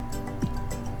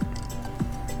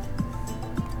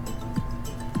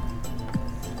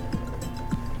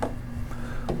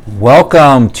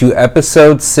Welcome to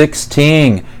episode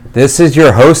 16. This is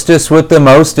your hostess with the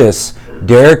mostest,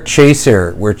 Derek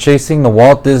Chaser. We're chasing the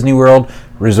Walt Disney World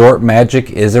Resort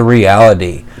magic is a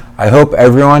reality. I hope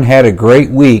everyone had a great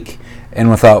week,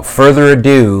 and without further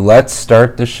ado, let's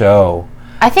start the show.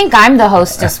 I think I'm the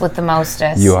hostess with the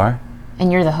mostest. You are?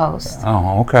 And you're the host.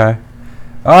 Oh, okay.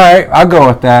 All right, I'll go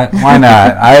with that. Why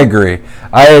not? I agree.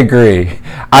 I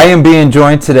am being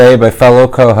joined today by fellow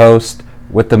co-host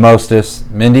with the mostest,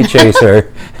 Mindy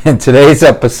Chaser. In today's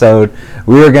episode,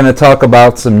 we are going to talk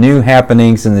about some new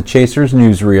happenings in the Chasers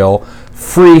newsreel,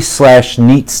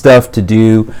 free/neat stuff to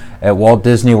do at Walt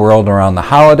Disney World around the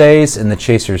holidays in the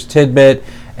Chasers Tidbit,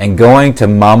 and going to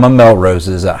Mama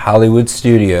Melrose's at Hollywood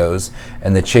Studios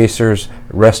and the Chasers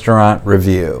Restaurant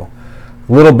Review.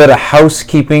 A little bit of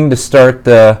housekeeping to start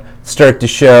the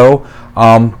show.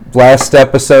 Last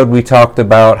episode we talked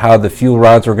about how the fuel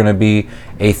rods were going to be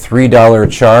a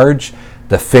 $3 charge.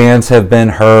 The fans have been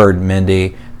heard,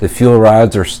 Mindy. The fuel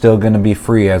rods are still going to be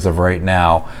free as of right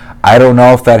now. I don't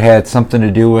know if that had something to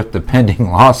do with the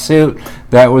pending lawsuit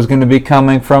that was going to be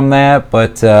coming from that,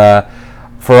 but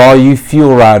for all you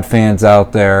fuel rod fans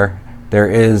out there, there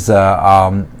is,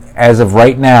 as of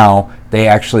right now, they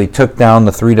actually took down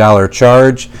the $3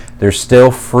 charge. They're still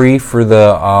free for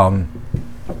the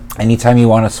anytime you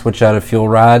want to switch out a fuel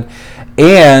rod.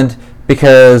 And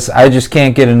because I just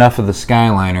can't get enough of the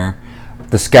Skyliner,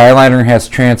 the Skyliner has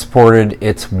transported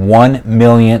its 1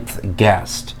 millionth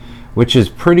guest, which is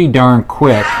pretty darn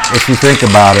quick if you think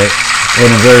about it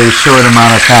in a very short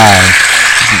amount of time.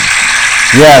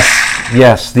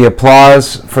 Yes, the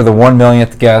applause for the 1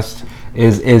 millionth guest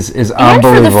is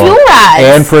unbelievable.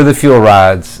 And for the fuel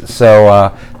rods.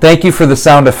 So thank you for the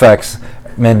sound effects,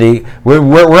 Mindy.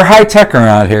 We're high tech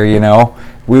around here, you know.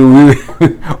 We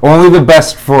only the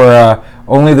best for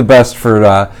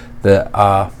the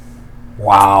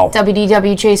wow.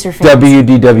 WDW Chaser fans.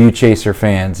 WDW Chaser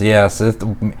fans. Yes, it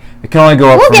can only go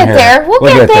up we'll from get here. There. We'll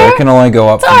get there. It can only go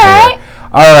up it's from all right. here.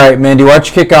 All right, Mindy, why don't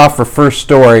you kick off our first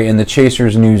story in the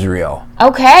Chasers newsreel?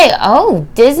 Okay.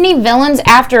 Disney Villains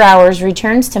After Hours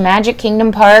returns to Magic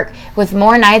Kingdom Park with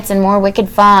more nights and more wicked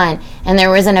fun. And there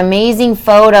was an amazing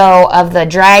photo of the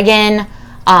dragon,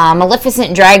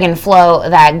 Maleficent dragon float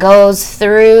that goes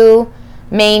through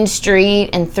Main Street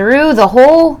and through the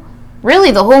whole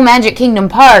Magic Kingdom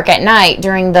Park at night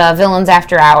during the Villains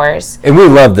After Hours. And we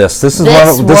love this. This is one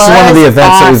of the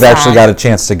events that we've actually got a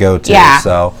chance to go to. Yeah.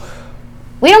 So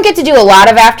we don't get to do a lot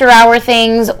of after-hour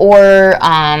things or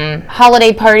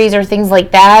holiday parties or things like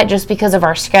that just because of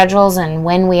our schedules and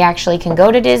when we actually can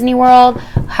go to Disney World.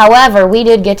 However, we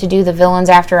did get to do the Villains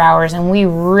After Hours, and we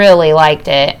really liked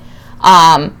it.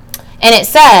 And it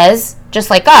says,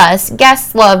 just like us,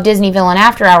 guests love Disney Villain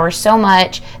After Hours so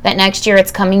much that next year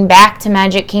it's coming back to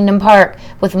Magic Kingdom Park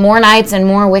with more nights and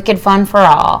more wicked fun for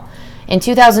all. In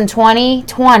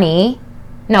 2020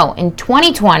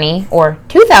 or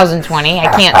 2020,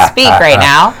 I can't speak right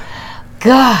now.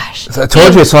 Gosh. So I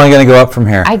told you it's only going to go up from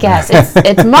here. I guess.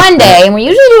 It's Monday, and we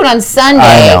usually do it on Sunday.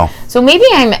 I know. So maybe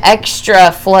I'm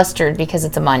extra flustered because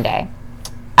it's a Monday.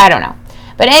 I don't know.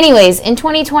 But anyways, in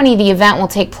 2020, the event will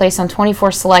take place on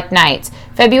 24 select nights,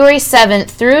 February 7th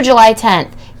through July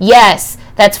 10th. Yes,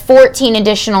 that's 14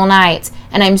 additional nights.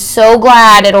 And I'm so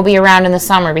glad it'll be around in the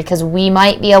summer because we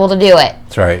might be able to do it.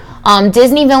 That's right.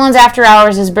 Disney Villains After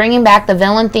Hours is bringing back the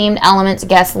villain-themed elements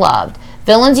guests loved.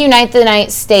 Villains Unite the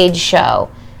Night stage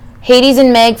show. Hades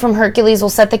and Meg from Hercules will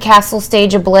set the castle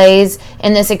stage ablaze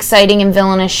in this exciting and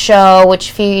villainous show,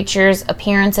 which features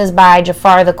appearances by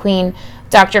Jafar the Queen,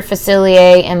 Dr.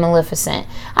 Facilier, and Maleficent.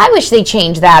 I wish they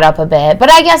changed that up a bit,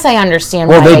 but I guess I understand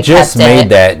why they kept it. Well, they just made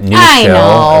that new show. I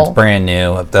know. It's brand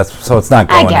new. So it's not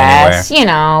going anywhere. I guess, you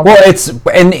know. Well, it's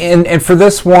and for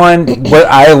this one, what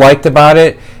I liked about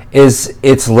it is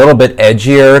it's a little bit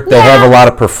edgier. They have a lot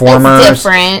of performers. It's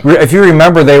different. If you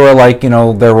remember, they were like,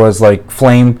 there was like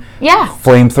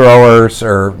flamethrowers,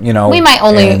 or we might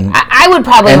only. I would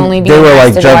probably only be. They were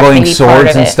like juggling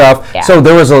swords and stuff. Yeah. So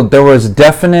there was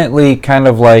definitely kind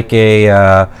of like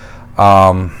a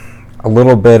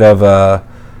little bit of a.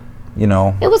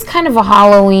 It was kind of a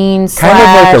Halloween kind of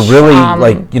like a really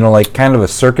like kind of a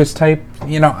circus type,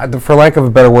 for lack of a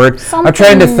better word. Something. I'm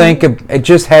trying to think it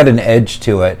just had an edge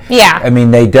to it. Yeah. I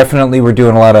mean, they definitely were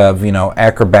doing a lot of,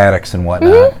 acrobatics and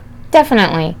whatnot. Mm-hmm.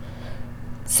 Definitely.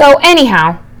 So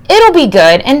anyhow, it'll be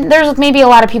good, and there's maybe a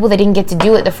lot of people that didn't get to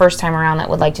do it the first time around that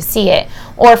would like to see it.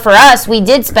 Or for us, we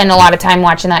did spend a lot of time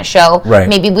watching that show. Right.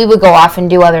 Maybe we would go off and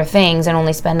do other things and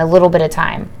only spend a little bit of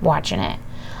time watching it.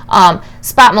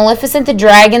 Spot Maleficent the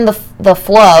Dragon, the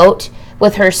float,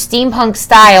 with her steampunk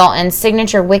style and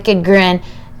signature wicked grin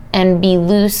and be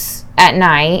loose at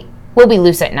night. Will be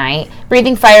loose at night,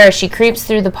 breathing fire as she creeps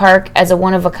through the park as a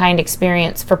one-of-a-kind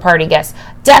experience for party guests.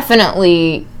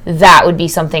 Definitely, that would be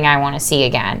something I want to see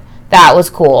again. That was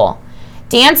cool.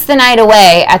 Dance the night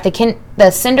away at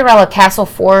the Cinderella Castle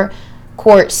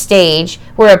forecourt stage,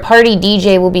 where a party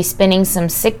DJ will be spinning some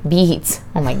sick beats.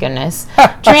 Oh my goodness.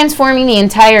 Transforming the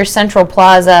entire central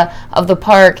plaza of the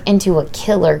park into a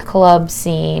killer club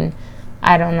scene.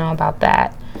 I don't know about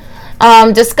that.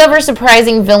 Discover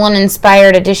surprising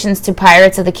villain-inspired additions to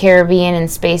Pirates of the Caribbean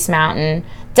and Space Mountain.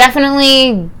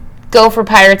 Definitely go for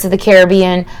Pirates of the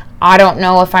Caribbean. I don't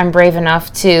know if I'm brave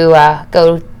enough to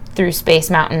go through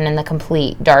Space Mountain in the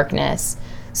complete darkness.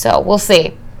 So we'll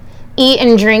see. Eat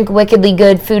and drink wickedly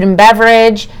good food and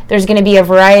beverage. There's going to be a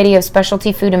variety of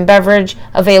specialty food and beverage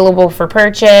available for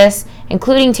purchase,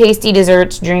 including tasty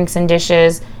desserts, drinks, and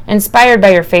dishes inspired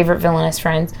by your favorite villainous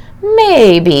friends.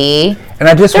 Maybe. And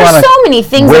I just There's so many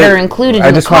things that are included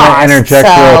in the cost. I just want to interject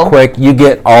real quick. You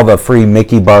get all the free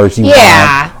Mickey bars you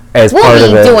want as part of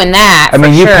it. We'll be doing that. I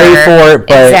mean, you pay for it,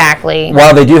 but exactly.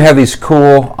 While they do have these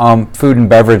cool food and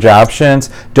beverage options,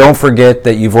 don't forget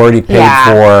that you've already paid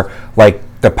for like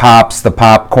the pops, the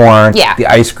popcorn, the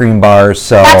ice cream bars.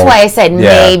 So that's why I said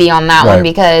maybe on that one,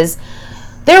 because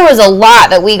there was a lot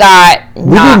that we got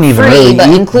but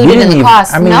included in the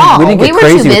cost. I mean, we didn't get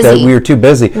crazy with that. We were too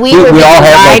busy. We all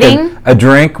had like a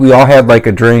drink. We all had like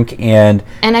a drink and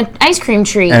an ice cream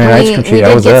treat. And an ice cream treat.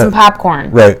 We did get some popcorn.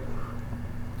 Right.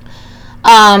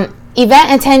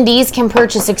 Event attendees can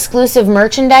purchase exclusive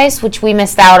merchandise, which we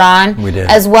missed out on. We did.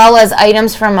 As well as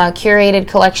items from a curated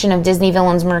collection of Disney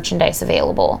Villains merchandise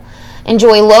available.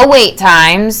 Enjoy low wait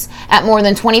times at more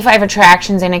than 25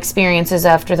 attractions and experiences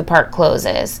after the park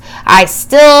closes. I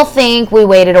still think we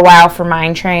waited a while for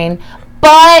Mine Train,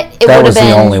 but it would have been... That was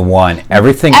the only one.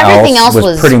 Everything else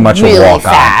was pretty much really a walk-on.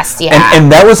 Fast, yeah.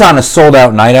 And that was on a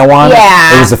sold-out night, I wanted.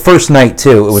 Yeah. It was the first night,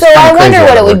 too. It was so I wonder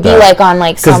what it would be like on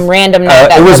like some random night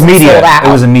that wasn't sold out.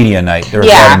 It was a media night. There was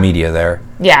a lot of media there.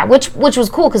 Yeah, which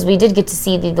was cool because we did get to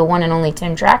see the one and only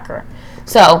Tim Tracker.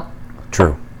 So...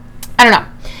 True. I don't know.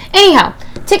 Anyhow,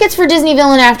 tickets for Disney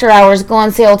Villain After Hours go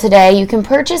on sale today. You can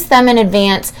purchase them in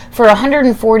advance for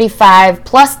 $145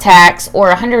 plus tax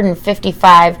or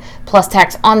 $155 plus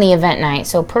tax on the event night.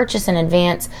 So purchase in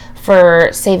advance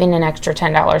for saving an extra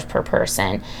 $10 per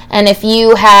person. And if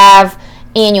you have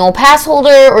annual pass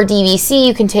holder or DVC,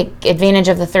 you can take advantage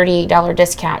of the $38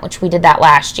 discount, which we did that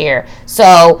last year.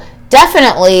 So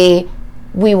definitely...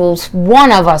 one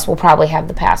of us will probably have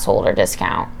the pass holder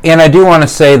discount. And I do want to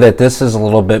say that this is a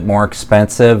little bit more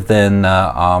expensive than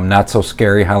Not So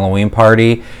Scary Halloween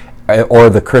Party or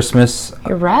the Christmas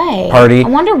You're right. party. I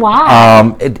wonder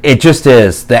why. It just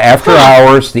is. The after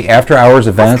hours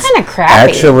events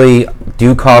actually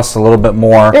do cost a little bit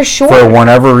more for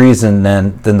whatever reason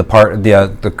than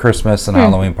the Christmas and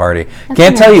Halloween party.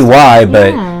 Can't tell you why,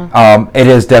 but it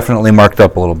is definitely marked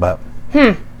up a little bit.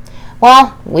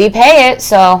 Well, we pay it,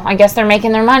 so I guess they're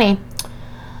making their money.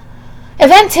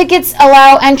 Event tickets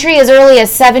allow entry as early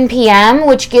as 7 p.m.,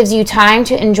 which gives you time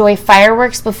to enjoy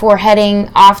fireworks before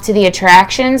heading off to the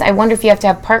attractions. I wonder if you have to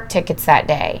have park tickets that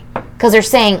day, because they're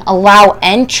saying allow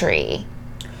entry.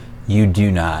 You do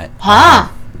not. Huh.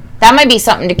 That might be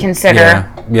something to consider.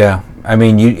 Yeah. I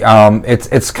mean,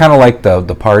 it's kind of like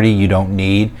the party. You don't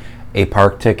need a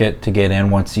park ticket to get in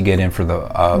once you get in for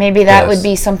the maybe that would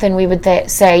be something we would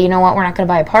say, you know what, we're not going to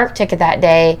buy a park ticket that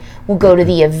day, we'll go to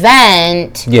the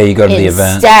event you go to the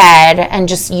event instead and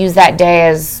just use that day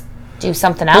as do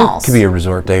something else. It could be a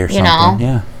resort day or something.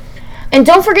 Yeah. And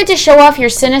don't forget to show off your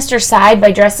sinister side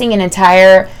by dressing in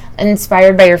attire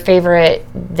inspired by your favorite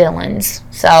villains.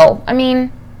 So I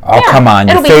mean, come on,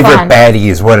 your favorite baddie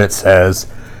is what it says.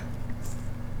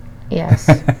 Yes.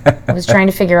 I was trying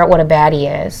to figure out what a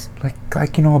baddie is. Like a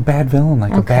bad villain,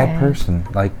 like a bad person,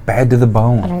 like bad to the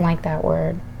bone. I don't like that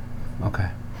word. Okay.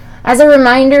 As a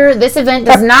reminder, this event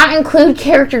does not include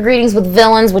character greetings with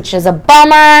villains, which is a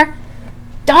bummer.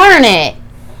 Darn it.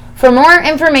 For more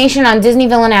information on Disney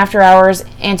Villain After Hours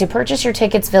and to purchase your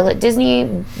tickets, visit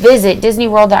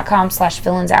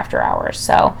disneyworld.com/villains after hours.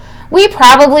 So we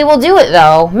probably will do it,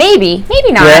 though. Maybe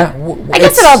not. Yeah, I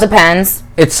guess it all depends.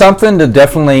 It's something to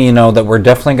definitely, that we're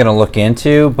definitely going to look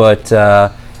into, but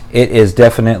it is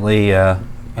definitely,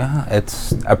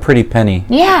 it's a pretty penny.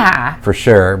 Yeah. For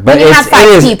sure. But we have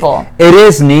 5 people. It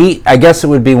is neat. I guess it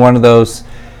would be one of those...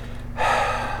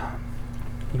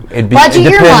 Budget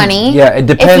your money. Yeah, it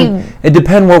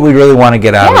depends what we really want to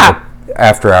get out of it.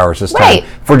 after hours this time. Right.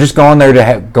 If we're just going there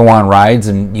to go on rides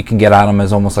and you can get on them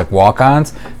as almost like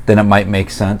walk-ons, then it might make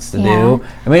sense to do.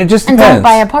 I mean, it just And depends. don't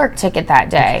buy a park ticket that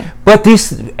day. But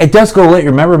it does go late.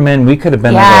 Remember, men, we could have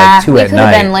been there like 2 we at could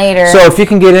night. have been later. So if you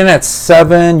can get in at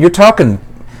 7, you're talking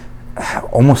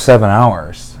almost 7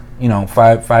 hours.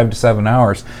 5 to 7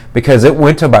 hours, because it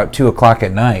went to about 2 o'clock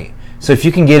at night. So if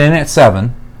you can get in at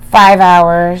 7, 5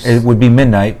 hours. it would be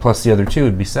midnight plus the other 2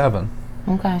 would be 7.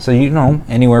 Okay. So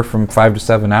anywhere from 5 to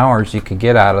 7 hours you could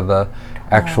get out of the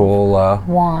actual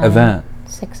event.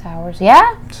 6 hours.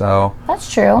 Yeah, So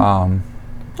that's true.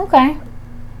 Okay.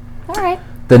 All right.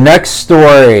 the next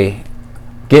story,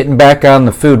 getting back on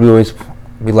the food,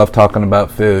 we love talking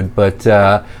about food, but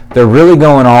they're really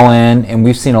going all in, and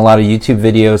we've seen a lot of YouTube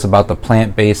videos about the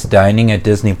plant-based dining at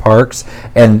Disney parks,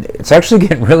 and it's actually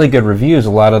getting really good reviews, a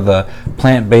lot of the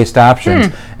plant-based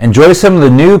options. Enjoy some of the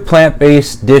new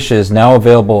plant-based dishes now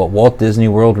available at Walt Disney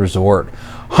World Resort.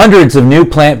 Hundreds of new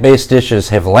plant-based dishes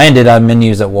have landed on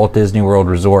menus at Walt Disney World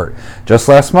Resort. Just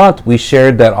last month, we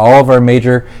shared that all of our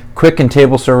major quick and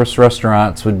table service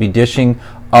restaurants would be dishing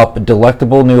up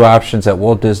delectable new options at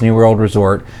Walt Disney World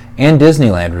Resort and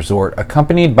Disneyland Resort,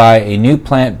 accompanied by a new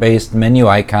plant-based menu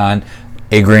icon,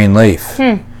 a green leaf.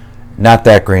 Not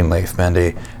that green leaf,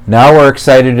 Mindy. Now we're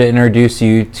excited to introduce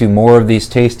you to more of these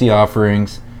tasty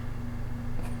offerings.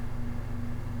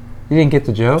 You didn't get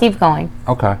the joke? Keep going.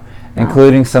 Okay.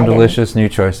 Including some delicious new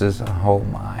choices. Oh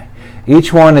my.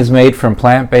 Each one is made from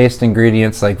plant-based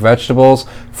ingredients like vegetables,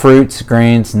 fruits,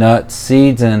 grains, nuts,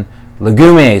 seeds, and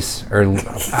legumes. Or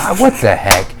what the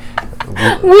heck?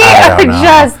 We are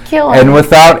just killing And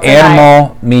without tonight.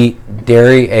 animal meat,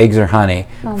 dairy, eggs, or honey.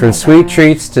 From sweet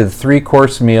treats to the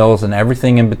 3-course meals and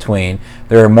everything in between,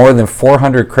 there are more than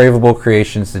 400 craveable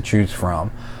creations to choose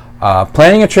from.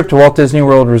 Planning a trip to Walt Disney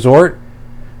World Resort?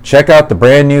 Check out the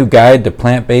brand new guide to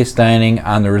plant-based dining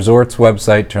on the resort's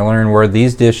website to learn where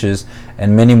these dishes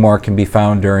and many more can be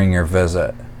found during your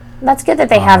visit. That's good that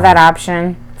they have that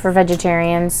option for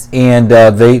vegetarians. And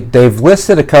they've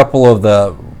listed a couple of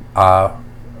the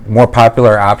more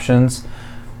popular options.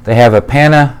 They have a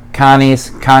Panna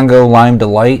Connie's Congo Lime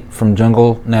Delight from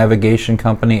Jungle Navigation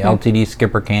Company Ltd.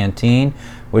 Skipper Canteen,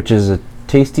 which is a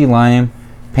tasty lime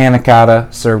panna cotta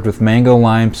served with mango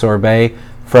lime sorbet,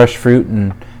 fresh fruit,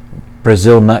 and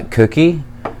Brazil nut cookie.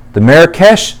 The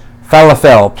Marrakesh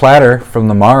Falafel platter from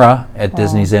the Mara at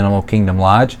Disney's Animal Kingdom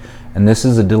Lodge. And this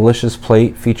is a delicious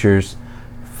plate. Features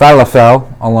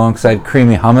falafel alongside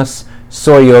creamy hummus,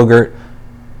 soy yogurt,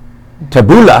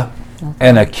 tabbouleh,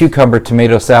 and a cucumber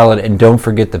tomato salad. And don't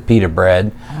forget the pita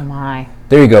bread. Oh my.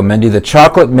 There you go, Mindy. The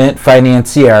chocolate mint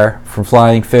financier from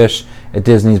Flying Fish at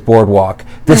Disney's Boardwalk.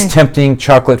 This tempting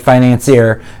chocolate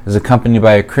financier is accompanied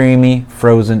by a creamy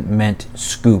frozen mint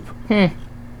scoop. And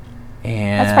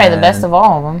That's probably the best of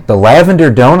all of them. the lavender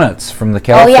donuts from the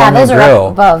California those are Grill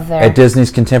up above there. at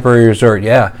Disney's Contemporary Resort.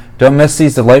 Yeah, don't miss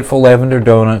these delightful lavender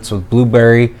donuts with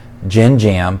blueberry gin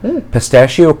jam,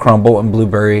 pistachio crumble, and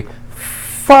blueberry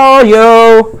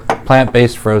folio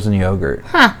plant-based frozen yogurt.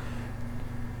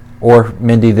 Or,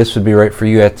 Mindy, this would be right for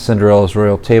you at Cinderella's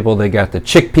Royal Table. They got the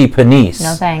chickpea panisse.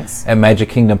 No thanks. At Magic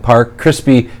Kingdom Park.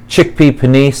 Crispy chickpea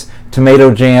panisse,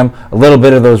 tomato jam, a little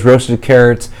bit of those roasted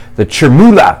carrots, the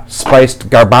chermoula spiced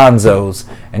garbanzos,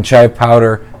 and chive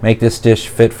powder make this dish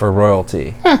fit for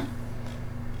royalty.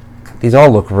 These all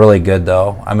look really good,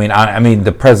 though. I mean,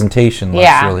 the presentation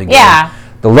looks really good. Yeah.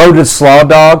 The loaded slaw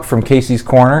dog from Casey's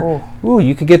Corner. Ooh,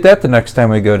 you could get that the next time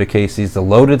we go to Casey's. The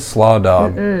loaded slaw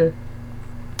dog.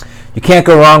 You can't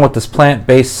go wrong with this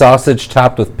plant-based sausage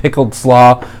topped with pickled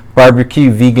slaw,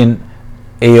 barbecue, vegan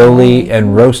aioli,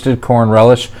 and roasted corn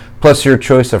relish, plus your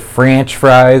choice of French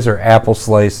fries or apple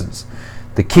slices.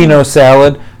 The quinoa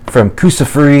salad from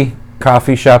Kusafiri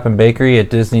Coffee Shop and Bakery at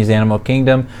Disney's Animal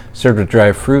Kingdom, served with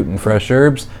dried fruit and fresh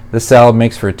herbs. This salad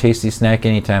makes for a tasty snack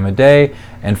any time of day.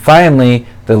 And finally,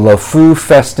 the Le Fou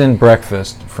Festin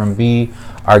breakfast from Be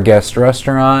Our Guest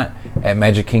restaurant at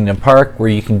Magic Kingdom Park, where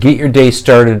you can get your day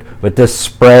started with this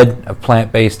spread of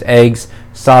plant-based eggs,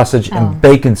 sausage, and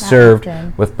bacon served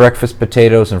with breakfast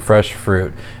potatoes and fresh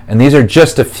fruit. And these are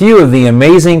just a few of the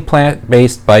amazing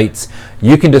plant-based bites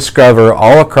you can discover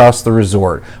all across the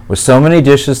resort, with so many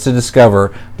dishes to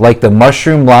discover, like the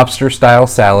mushroom lobster style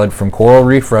salad from Coral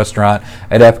Reef Restaurant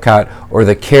at Epcot, or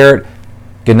the carrot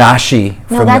ganache.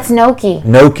 No, that's gnocchi.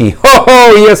 Gnocchi.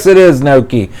 Oh, yes, it is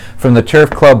gnocchi. From the Turf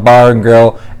Club Bar and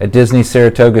Grill at Disney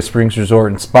Saratoga Springs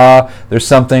Resort and Spa. There's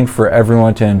something for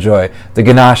everyone to enjoy. The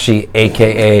ganache,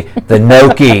 a.k.a. the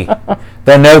gnocchi.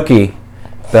 The gnocchi.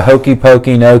 the Hokey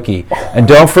Pokey Gnocchi. And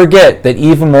don't forget that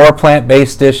even more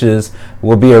plant-based dishes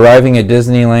will be arriving at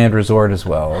Disneyland Resort as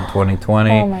well in 2020,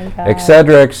 Oh my God.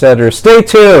 etc., etc. Stay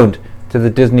tuned to the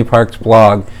Disney Parks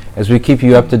blog as we keep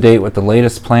you up to date with the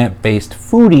latest plant-based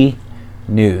foodie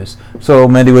news. So,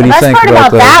 Mindy, what do you think The best part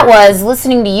about the, that was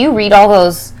listening to you read all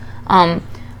those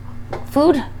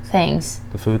food things.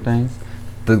 the food things?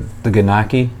 The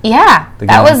Gnocchi? Yeah, The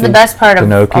that was gnocchi? the best part The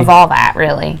gnocchi? of all that,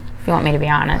 really, if you want me to be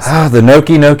honest. Oh, the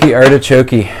Gnocchi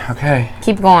Artichoke. Okay.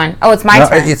 Keep going. Oh, it's my No,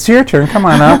 turn. it's your turn. Come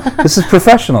on now. This is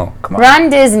professional. Come on. Run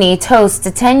Disney toasts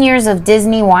to 10 years of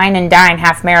Disney Wine and Dine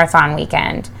Half Marathon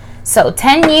Weekend. So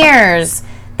 10 years.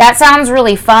 That sounds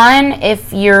really fun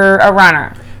if you're a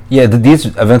runner. Yeah, these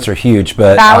events are huge,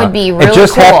 but That would be really it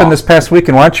just cool. happened this past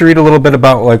weekend. Why don't you read a little bit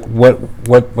about like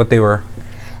what they were?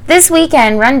 This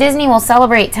weekend, Run Disney will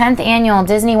celebrate 10th annual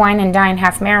Disney Wine and Dine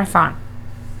Half Marathon.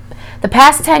 The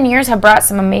past 10 years have brought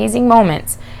some amazing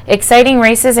moments, exciting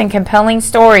races, and compelling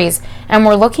stories, and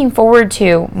we're looking forward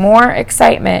to more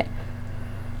excitement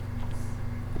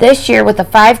this year with the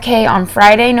 5K on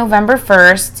Friday, November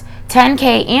 1st,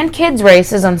 10K and kids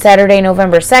races on Saturday,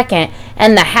 November 2nd,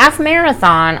 and the half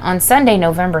marathon on Sunday,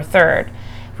 November 3rd.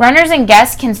 Runners and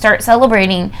guests can start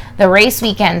celebrating the race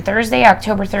weekend Thursday,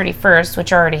 October 31st,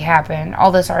 which already happened.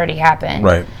 All this already happened.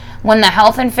 Right. When the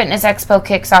Health and Fitness Expo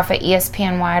kicks off at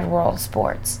ESPN Wide World of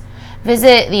Sports.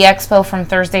 Visit the expo from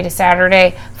Thursday to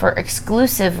Saturday for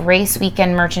exclusive race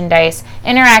weekend merchandise,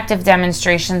 interactive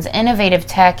demonstrations, innovative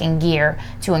tech, and gear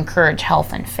to encourage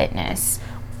health and fitness.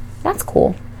 That's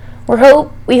cool.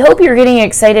 We hope you're getting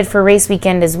excited for race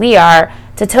weekend as we are.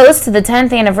 To toast to the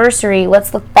 10th anniversary,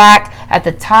 let's look back at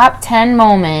the top 10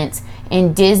 moments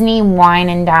in Disney Wine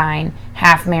and Dine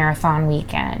Half Marathon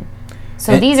Weekend.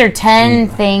 So these are 10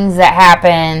 things that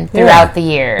happened throughout the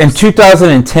years. In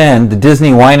 2010, the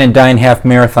Disney Wine and Dine Half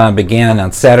Marathon began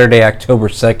on Saturday, October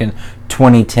 2nd,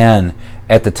 2010.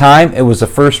 At the time, it was the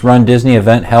first Run Disney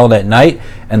event held at night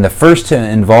and the first to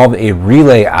involve a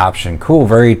relay option. Cool,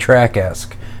 very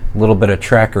track-esque. A little bit of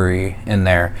trackery in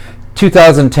there.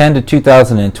 2010 to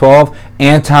 2012,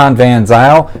 Anton Van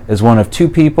Zyl is one of two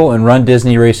people in Run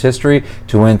Disney race history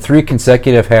to win 3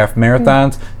 consecutive half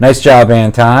marathons. Nice job,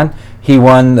 Anton. He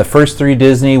won the first 3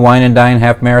 Disney Wine and Dine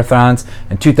half marathons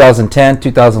in 2010,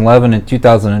 2011, and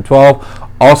 2012,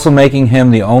 also making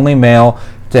him the only male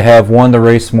to have won the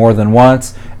race more than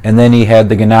once. And then he had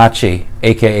the Gnocchi,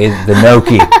 aka the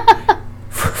Gnocchi,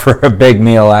 for a big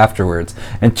meal afterwards.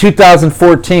 In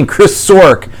 2014, Chris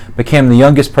Sork became the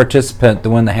youngest participant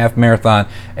to win the half marathon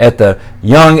at the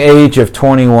young age of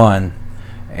 21.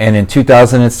 And in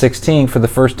 2016, for the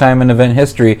first time in event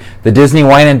history, the Disney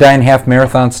Wine and Dine half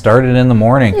marathon started in the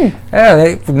morning.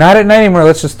 Not at night anymore.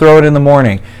 Let's just throw it in the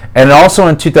morning. And also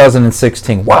in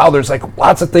 2016, wow, there's like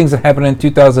lots of things that happened in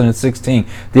 2016.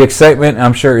 The excitement,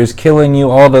 I'm sure, is killing you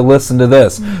all to listen to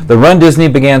this. The Run Disney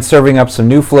began serving up some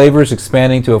new flavors,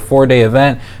 expanding to a 4-day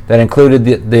event that included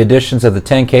the additions of the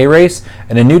 10K race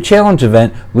and a new challenge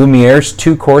event, Lumiere's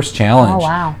 2-Course Challenge. Oh,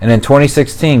 wow. And in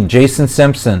 2016, Jason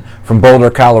Simpson from Boulder,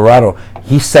 Colorado,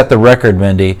 he set the record,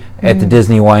 Mindy, at the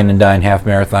Disney Wine and Dine half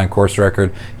marathon course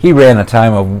record. He ran a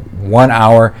time of 1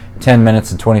 hour, 10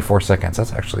 minutes, and 24 seconds.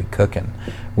 That's actually cooking.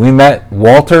 We met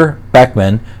Walter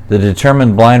Beckman, the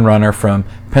determined blind runner from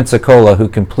Pensacola who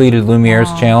completed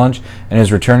Lumiere's challenge and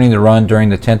is returning the run during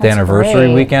the 10th anniversary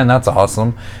great. weekend. That's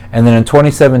awesome. And then in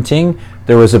 2017,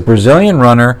 there was a Brazilian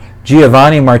runner,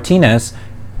 Giovanni Martins,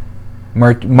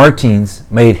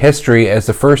 made history as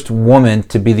the first woman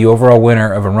to be the overall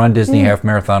winner of a Run Disney half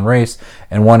marathon race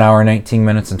in 1 hour, 19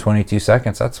 minutes, and 22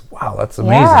 seconds. That's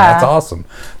amazing. Yeah. That's awesome.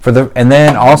 And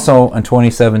then also in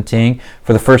 2017,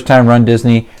 for the first time, Run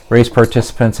Disney race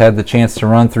participants had the chance to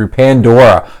run through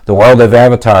Pandora, the world of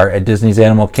Avatar at Disney's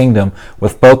Animal Kingdom,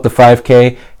 with both the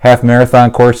 5K half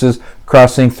marathon courses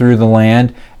crossing through the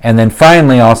land. And then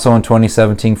finally, also in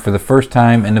 2017, for the first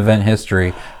time in event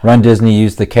history, Run Disney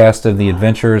used the cast of the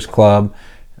Adventurers Club,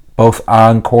 both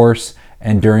on course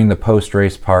and during the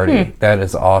post-race party. That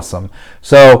is awesome.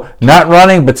 So, not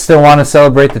running, but still want to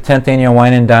celebrate the 10th Annual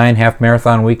Wine and Dine Half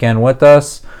Marathon Weekend with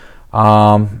us.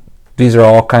 These are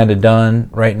all kind of done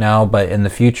right now, but in the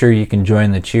future, you can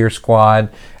join the cheer squad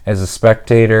as a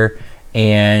spectator.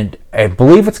 And I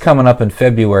believe it's coming up in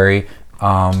February.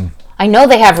 I know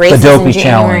they have The races in Dopey January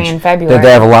Challenge. and February.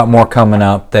 They have a lot more coming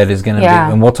up that is going to be,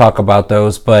 and we'll talk about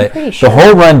those. But pretty sure. the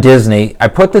whole Run Disney, I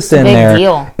put this in big there.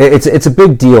 deal. It's a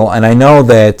big deal, and I know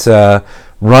that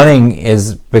running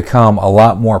has become a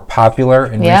lot more popular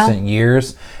in recent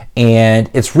years,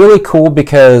 and it's really cool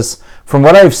because from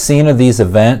what I've seen of these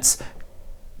events,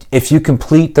 if you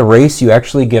complete the race, you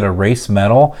actually get a race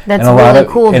medal. That's and really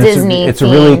cool, Disney It's a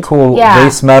really themed. cool Yeah.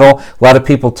 race medal. A lot of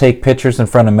people take pictures in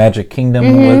front of Magic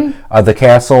Kingdom with the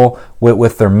castle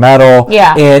with their medal.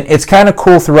 Yeah. And it's kind of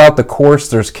cool throughout the course.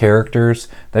 There's characters.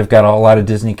 They've got a lot of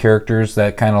Disney characters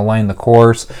that kind of line the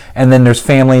course. And then there's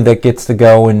family that gets to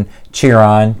go and cheer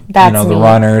on, That's the neat.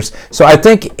 runners. So I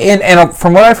think, and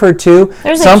from what I've heard too,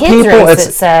 There's a some kids people, race,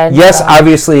 it said, yes, so.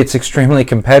 obviously it's extremely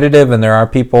competitive and there are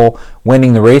people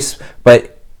winning the race,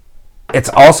 but it's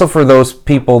also for those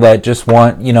people that just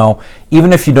want,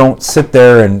 even if you don't sit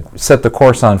there and set the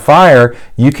course on fire,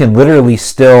 you can literally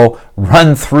still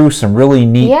run through some really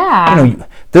neat, Yeah.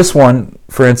 this one,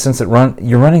 for instance,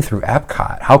 you're running through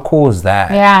Epcot. How cool is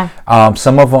that? Yeah.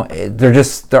 Some of them,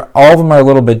 all of them are a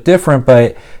little bit different,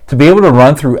 but to be able to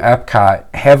run through Epcot,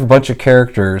 have a bunch of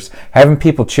characters, having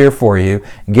people cheer for you,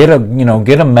 get a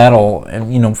medal,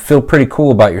 and feel pretty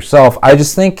cool about yourself. I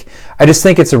just think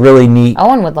it's a really neat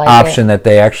Owen would like option it. that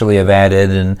they actually have added,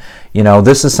 and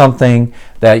this is something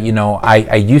that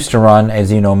I used to run,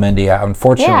 as you know, Mindy.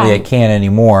 Unfortunately, Yeah. I can't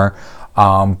anymore,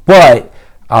 but.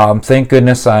 Thank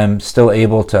goodness I'm still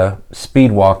able to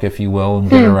speed walk, if you will, and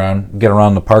get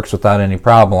around the parks without any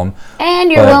problem.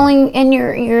 And you're willing, and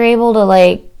you're able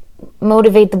to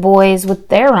motivate the boys with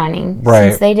their running, Right.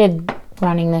 since they did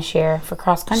running this year for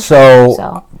cross country.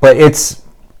 So, but it's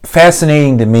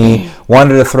fascinating to me.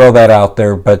 Wanted to throw that out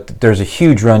there, but there's a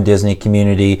huge Run Disney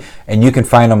community, and you can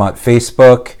find them on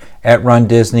Facebook at Run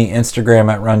Disney,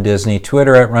 Instagram at Run Disney,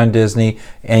 Twitter at Run Disney,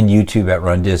 and YouTube at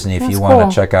Run Disney if That's you want cool.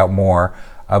 to check out more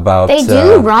about. They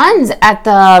do runs at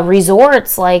the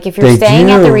resorts. Like if you're staying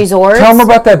at the resorts. Tell them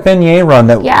about that beignet run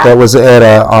that was at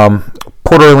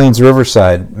Port Orleans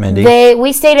Riverside, Mindy.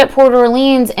 We stayed at Port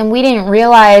Orleans and we didn't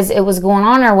realize it was going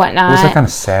on or whatnot. Was it kind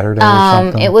of Saturday or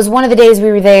something? It was one of the days we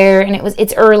were there, and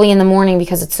it's early in the morning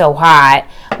because it's so hot.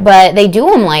 But they do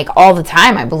them all the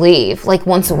time, I believe,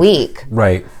 once a week.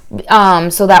 Right.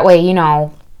 So that way,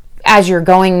 as you're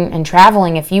going and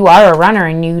traveling, if you are a runner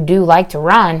and you do like to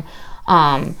run,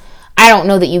 I don't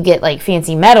know that you get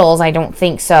fancy medals. I don't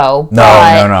think so.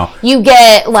 No. You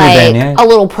get beignet? a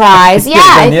little prize. You Yeah, get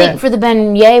a I beignet. think for the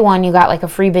beignet one, you got a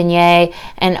free beignet.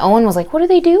 And Owen was like, "What are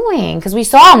they doing?" Because we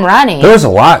saw him running. There was a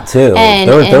lot too. And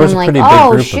there was a I'm pretty like, big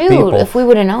oh group shoot! of people. If we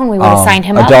would have known, we would have signed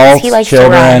him up. 'cause Adults, he likes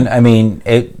children. to run. I mean,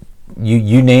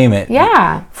 you name it.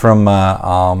 Yeah. From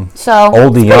So old to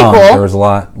it's pretty young, cool. there was a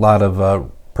lot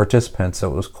of participants, so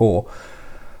it was cool.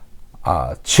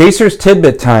 Chasers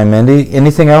tidbit time, Mindy.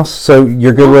 Anything else? So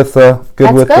you're good with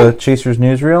the Chasers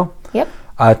newsreel?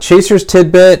 Yep. Chasers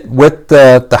tidbit, with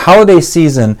the holiday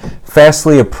season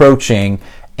fastly approaching,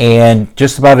 and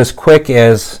just about as quick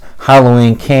as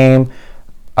Halloween came,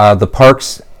 the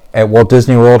parks at Walt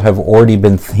Disney World have already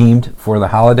been themed for the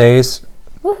holidays.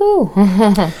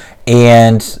 Woohoo!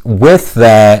 And with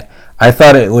that, I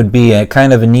thought it would be a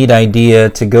kind of a neat idea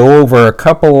to go over a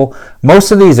couple.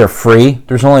 Most of these are free.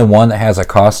 There's only one that has a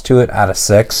cost to it out of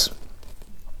 6.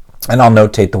 And I'll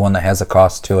notate the one that has a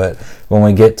cost to it when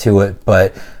we get to it.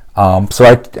 But so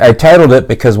I titled it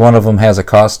because one of them has a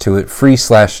cost to it,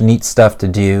 free/neat stuff to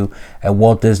do at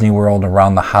Walt Disney World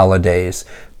around the holidays.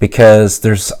 Because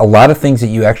there's a lot of things that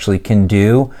you actually can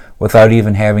do without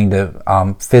even having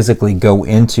to physically go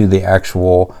into the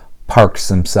actual parks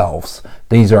themselves.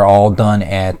 These are all done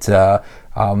at the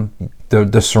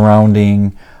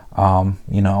surrounding,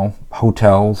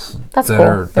 hotels. That's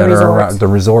cool. The resorts. Around, the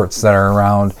resorts that are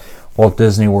around Walt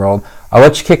Disney World. I'll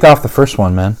let you kick off the first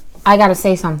one, man. I gotta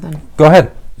say something. Go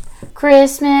ahead.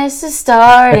 Christmas is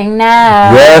starting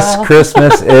now. Yes,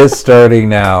 Christmas is starting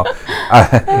now.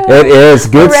 It is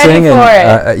good We're ready singing.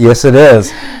 for it. Yes, it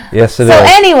is. Yes, it is. So,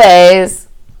 anyways,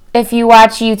 if you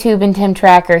watch YouTube and Tim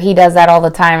Tracker, he does that all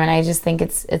the time, and I just think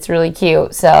it's really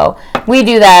cute. So we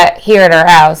do that here at our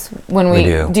house when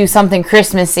we do something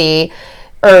Christmassy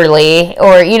early,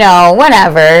 or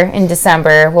whenever in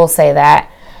December, we'll say that.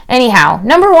 Anyhow,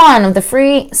 number 1 of the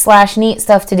free/neat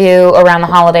stuff to do around the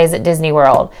holidays at Disney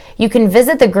World. You can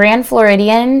visit the Grand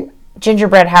Floridian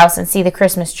gingerbread house and see the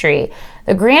Christmas tree.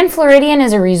 The Grand Floridian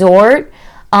is a resort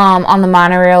on the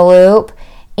monorail loop,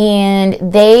 and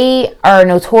they are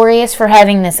notorious for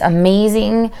having this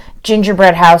amazing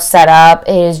gingerbread house set up.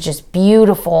 It is just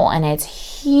beautiful, and it's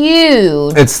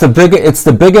huge. It's the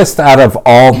biggest out of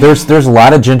all. There's a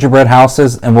lot of gingerbread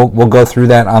houses, and we'll go through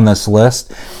that on this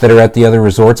list that are at the other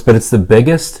resorts. But it's the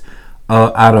biggest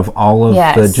out of all of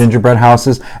Yes. the gingerbread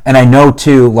houses. And I know,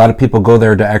 too, a lot of people go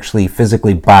there to actually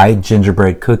physically buy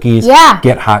gingerbread cookies, Yeah.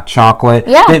 get hot chocolate.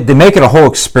 Yeah. They make it a whole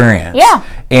experience. Yeah.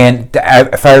 And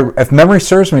if memory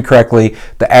serves me correctly,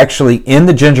 actually in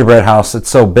the gingerbread house, it's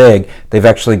so big, they've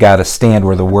actually got a stand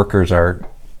where the workers are,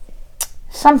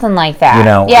 Something like that.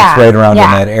 it's right around in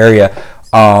that area.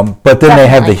 But then they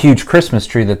have the Definitely. huge Christmas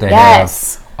tree that they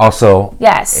Yes. have also.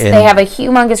 Yes, they have a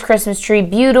humongous Christmas tree,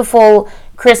 beautiful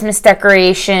Christmas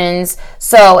decorations.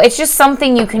 So it's just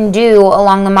something you can do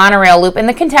along the monorail loop. And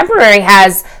the Contemporary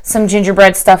has some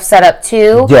gingerbread stuff set up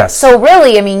too. Yes. So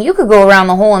really, I mean, you could go around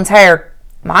the whole entire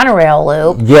monorail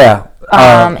loop Yeah.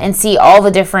 and see all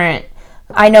the different.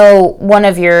 I know one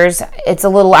of yours, it's a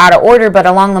little out of order, but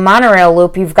along the monorail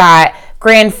loop, you've got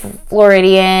Grand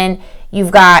Floridian,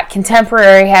 you've got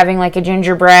Contemporary having like a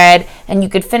gingerbread, and you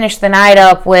could finish the night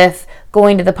up with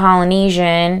going to the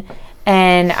Polynesian.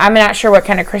 And I'm not sure what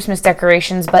kind of Christmas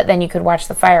decorations, but then you could watch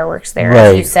the fireworks there,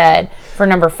 as you Right. said, for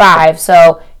number 5.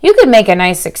 So you could make a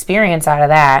nice experience out of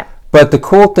that. But the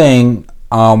cool thing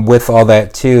with all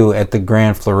that too at the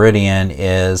Grand Floridian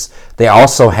is they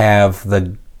also have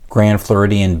the Grand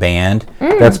Floridian band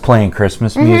that's playing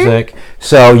Christmas music.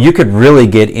 So you could really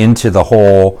get into the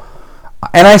whole.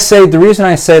 And the reason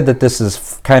I say that this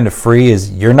is kind of free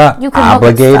is you're not You can look at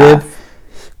obligated stuff.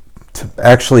 to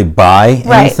actually buy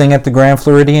Right. anything at the Grand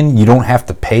Floridian. You don't have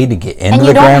to pay to get into And you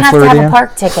the don't Grand have to Floridian. have a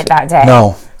park ticket that day.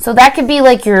 No. So that could be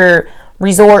like your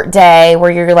resort day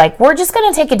where you're like, we're just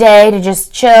going to take a day to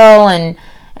just chill and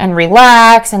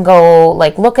relax and go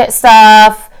like look at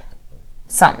stuff.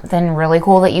 Something really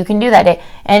cool that you can do that day.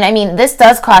 And I mean, this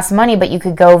does cost money, but you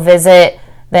could go visit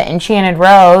the Enchanted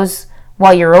Rose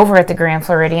while you're over at the Grand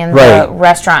Floridian, Right. the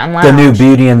restaurant and lounge. The new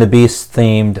Beauty and the Beast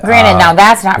themed. Granted, now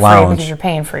that's not free lounge. because you're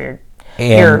paying for your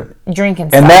And- drink and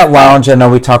stuff. And that lounge, I know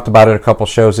we talked about it a couple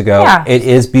shows ago. Yeah. It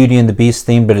is Beauty and the Beast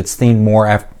themed, but it's themed more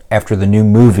after the new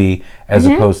movie as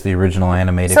opposed to the original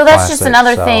animated. So that's just classic,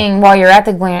 another so. thing while you're at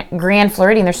the Grand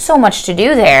Floridian. There's so much to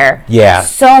do there. Yeah.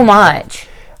 So much.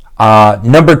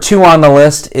 Number 2 on the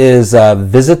list is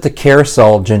visit the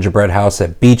Carousel Gingerbread House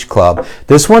at Beach Club.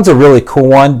 This one's a really cool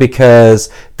one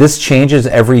because this changes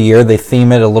every year. They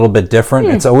theme it a little bit different.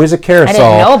 It's always a carousel.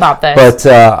 I didn't know about this.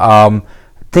 But I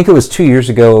think it was 2 years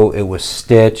ago. It was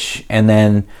Stitch, and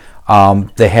then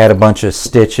they had a bunch of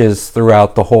Stitches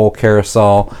throughout the whole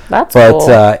carousel. That's but,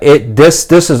 cool.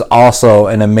 This is also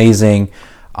an amazing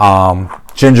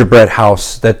gingerbread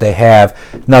house that they have.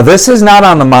 Now, this is not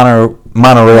on the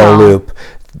monorail loop.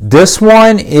 This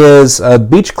one is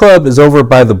Beach Club is over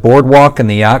by the Boardwalk and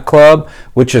the Yacht Club,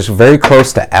 which is very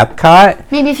close to Epcot.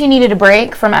 Maybe if you needed a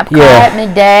break from Epcot Yeah.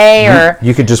 midday or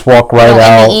You could just walk right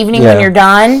out in the evening Yeah. when you're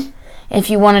done, if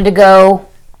you wanted to go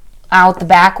out the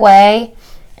back way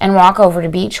and walk over to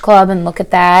Beach Club and look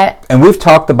at that. And we've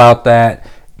talked about that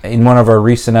in one of our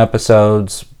recent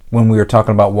episodes when we were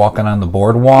talking about walking on the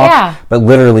boardwalk. Yeah. But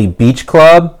literally, Beach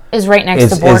Club Is right next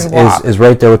is, to Boardwalk. is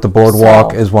right there with the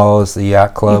boardwalk So, as well as the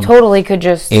Yacht Club. You totally could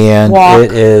just And walk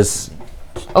it is,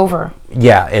 over.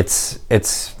 yeah, it's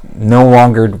no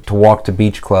longer to walk to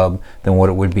Beach Club than what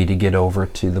it would be to get over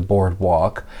to the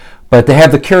boardwalk. But they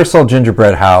have the Carousel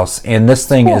Gingerbread House, and this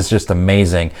thing is just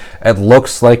amazing. It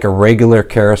looks like a regular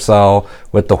carousel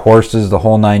with the horses, the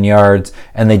whole 9 yards,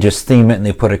 and they just theme it and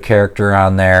they put a character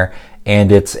on there,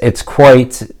 and has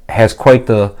quite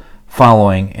the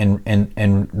following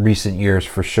in recent years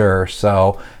for sure.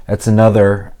 So that's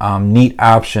another neat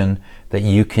option that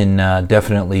you can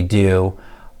definitely do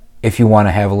if you want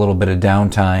to have a little bit of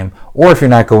downtime, or if you're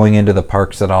not going into the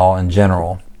parks at all in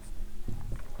general.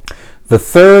 The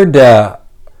third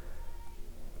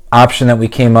option that we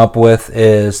came up with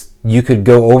is you could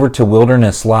go over to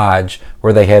Wilderness Lodge,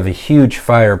 where they have a huge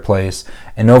fireplace,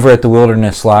 and over at the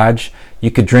Wilderness Lodge you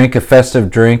could drink a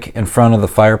festive drink in front of the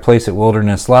fireplace at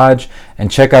Wilderness Lodge and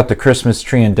check out the Christmas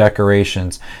tree and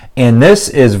decorations. And this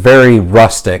is very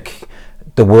rustic,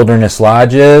 the Wilderness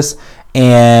Lodge is,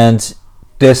 and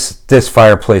this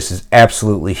fireplace is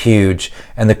absolutely huge,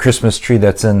 and the Christmas tree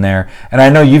that's in there. And I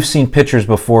know you've seen pictures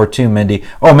before too, Mindy.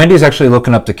 Oh, Mindy's actually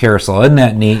looking up the carousel. Isn't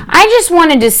that neat? I just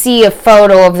wanted to see a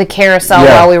photo of the carousel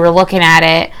Yeah. while we were looking at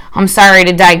it. I'm sorry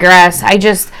to digress. I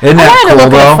Isn't wanted that to cool,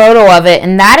 look at a though? photo of it,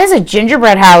 and that is a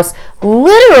gingerbread house.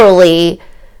 Literally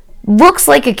looks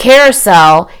like a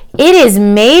carousel. It is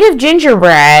made of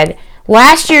gingerbread.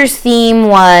 Last year's theme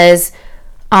was,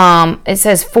 it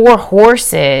says 4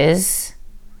 horses.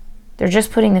 They're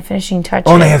just putting the finishing touches.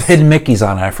 Oh, and they have hidden Mickeys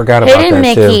on it. I forgot about Hidden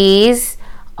that too. Mickeys.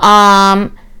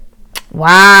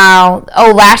 Wow.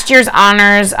 Oh, last year's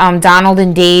honors Donald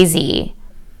and Daisy.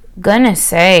 Goodness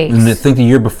sakes. And I think the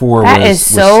year before that was is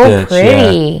so Stitch,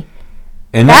 pretty. Yeah.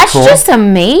 And That's cool? just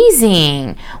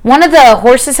amazing. One of the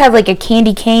horses had like a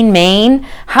candy cane mane.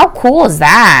 How cool is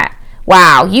that?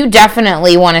 Wow, you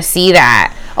definitely want to see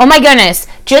that. Oh my goodness.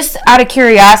 Just out of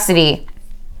curiosity,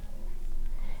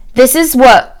 this is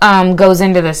what goes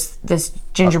into this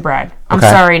gingerbread. I'm Okay.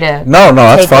 sorry to No,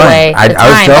 that's take fine. away I the was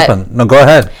time, but jumping. No, go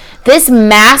ahead. this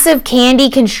massive candy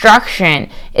construction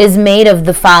is made of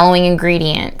the following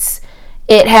ingredients.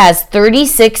 It has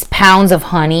 36 pounds of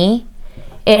honey.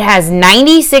 It has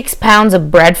 96 pounds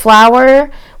of bread flour,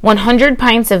 100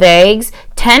 pints of eggs,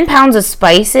 10 pounds of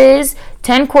spices,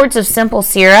 10 quarts of simple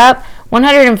syrup,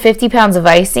 150 pounds of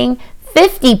icing,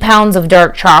 50 pounds of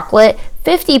dark chocolate,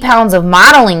 50 pounds of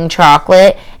modeling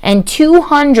chocolate, and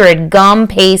 200 gum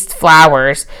paste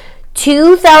flours.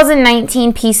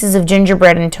 2019 pieces of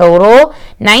gingerbread in total,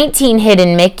 19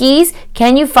 hidden Mickeys.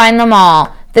 Can you find them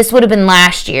all? This would have been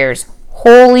last year's.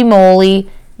 Holy moly,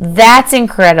 that's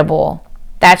incredible.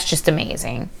 That's just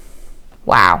amazing.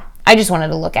 Wow. I just wanted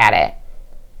to look at it.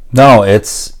 No,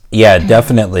 it's,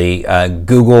 definitely.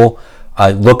 Google,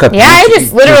 look up. Yeah, I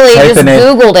just literally just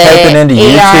Googled it. Type it into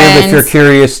YouTube if you're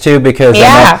curious too, because I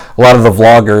know a lot of the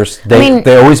vloggers,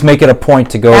 they always make it a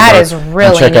point to go that over is really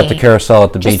and check out the neat. carousel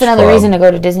at the beach Just another club. reason to go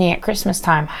to Disney at Christmas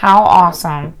time. How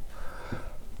awesome.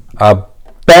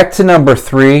 Back to number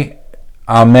 3.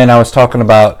 Man, I was talking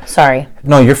about. Sorry.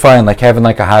 No, you're fine. Like having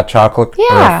like a hot chocolate or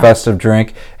a festive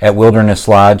drink at Wilderness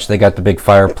Lodge. They got the big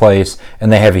fireplace,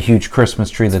 and they have a huge Christmas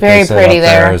tree that they set up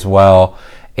there as well.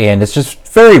 And it's just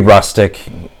very rustic.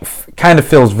 Kind of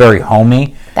feels very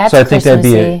homey. That's so I think that'd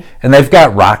be Christmassy. And they've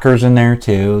got rockers in there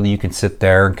too. You can sit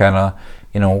there and kind of,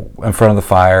 in front of the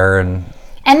fire and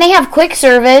they have quick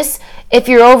service if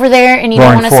you're over there and you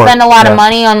don't want to spend a lot of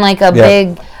money on like a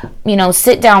big,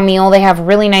 sit down meal. They have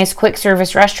really nice quick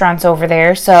service restaurants over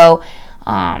there. So,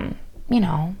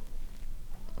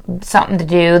 something to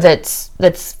do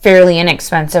that's fairly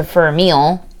inexpensive for a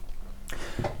meal.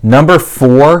 Number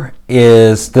 4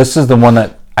 this is the one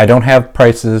that I don't have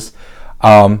prices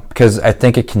because I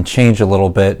think it can change a little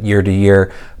bit year to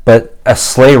year, but a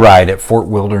sleigh ride at Fort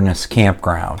Wilderness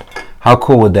Campground. How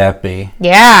cool would that be?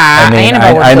 Yeah,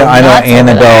 I know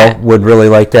Annabelle would really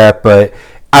like that, but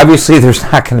obviously there's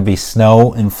not going to be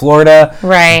snow in Florida.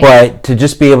 Right. But to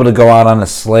just be able to go out on a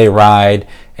sleigh ride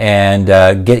and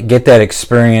get that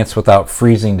experience without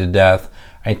freezing to death,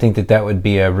 I think that would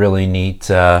be a really neat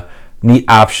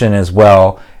option as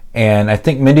well. And I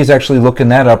think Mindy's actually looking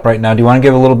that up right now. Do you want to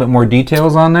give a little bit more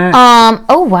details on that?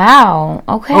 Oh, wow.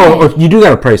 Okay. Oh, you do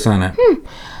got a price on it.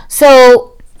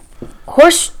 So,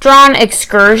 horse-drawn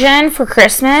excursion for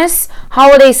Christmas,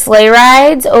 holiday sleigh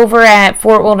rides over at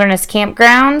Fort Wilderness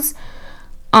Campgrounds.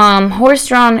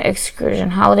 Horse-drawn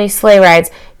excursion, holiday sleigh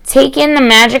rides. Take in the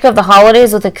magic of the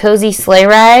holidays with a cozy sleigh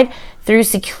ride through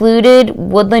secluded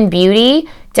woodland beauty.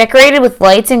 Decorated with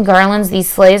lights and garlands, these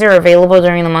sleighs are available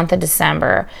during the month of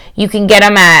December. You can get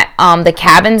them at the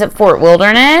cabins at Fort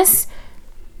Wilderness.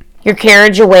 Your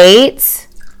carriage awaits.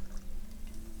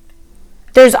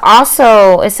 There's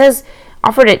also, it says,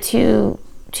 offered at two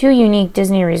unique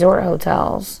Disney resort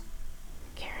hotels.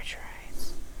 Carriage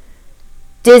rides.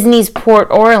 Disney's Port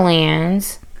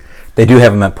Orleans. They do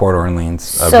have them at Port Orleans,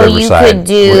 So Riverside.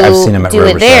 you could I've seen them at do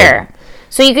Riverside. it there.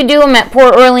 So you could do them at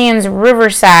Port Orleans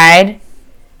Riverside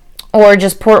or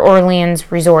just Port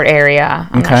Orleans resort area.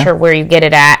 I'm not sure where you get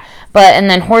it at. And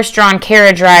then horse-drawn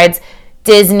carriage rides,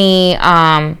 Disney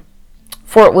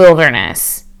Fort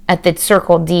Wilderness at the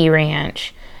Circle D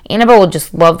Ranch. Annabelle would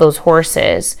just love those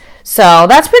horses. So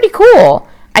that's pretty cool.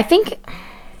 I think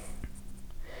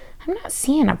I'm not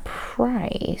seeing a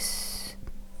price,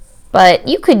 but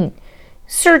you could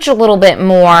search a little bit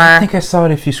more. I think I saw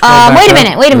it if you scroll back wait a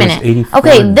up. minute. It was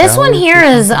Okay, this one $84 here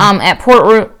is at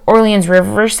Port Orleans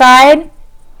Riverside.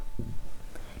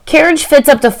 Carriage fits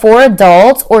up to 4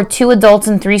 adults or 2 adults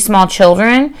and 3 small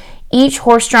children. Each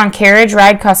horse-drawn carriage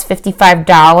ride costs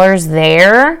 $55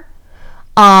 there.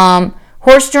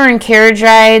 Horse-drawn carriage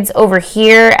rides over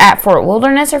here at Fort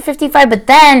Wilderness are $55, but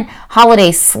then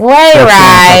holiday sleigh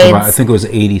rides. I think it was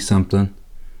 80 something.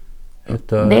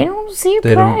 They don't see a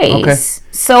they price. don't- okay.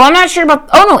 So I'm not sure about.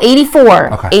 Oh no,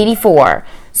 84. Okay. 84.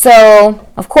 So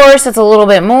of course it's a little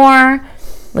bit more.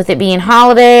 With it being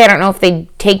holiday, I don't know if they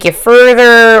take you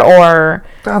further or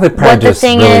Oh, they probably what the just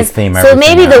thing really is. theme So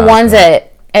maybe everything the out, ones yeah.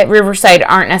 at Riverside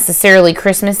aren't necessarily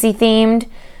Christmassy themed.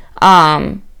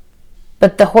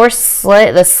 But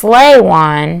the sleigh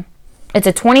one, it's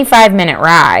a 25-minute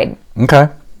ride. Okay.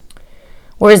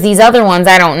 Whereas these other ones,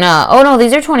 I don't know. Oh no,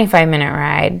 these are 25-minute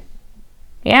ride.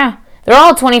 Yeah, they're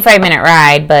all 25-minute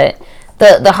ride, but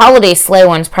the holiday sleigh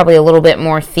one's probably a little bit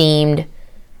more themed,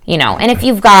 and if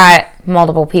you've got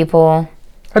multiple people,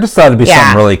 I just thought it'd be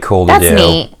something really cool to do. That's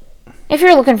neat. If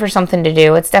you're looking for something to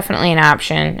do, it's definitely an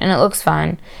option, and it looks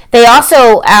fun. They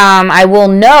also, I will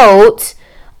note,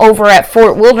 over at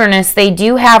Fort Wilderness, they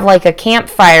do have like a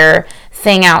campfire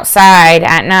thing outside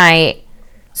at night.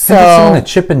 So that's something that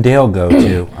Chip and Dale go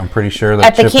to. I'm pretty sure that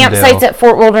at the campsites at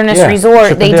Fort Wilderness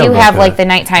Resort, they do have like the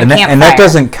nighttime campfire, and that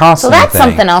doesn't cost. So that's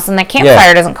something else, and the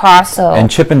campfire doesn't cost. So and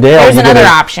Chip and Dale, there's another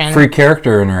option, free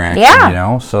character interaction.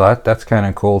 Yeah, so that's kind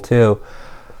of cool too.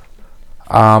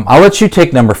 I'll let you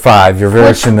take number 5. You're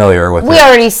very familiar with it. We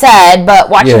already said, but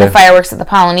watching the fireworks at the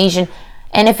Polynesian.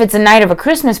 And if it's a night of a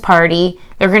Christmas party,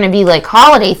 they're going to be like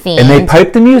holiday themed. And they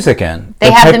pipe the music in. They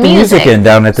have pipe the music in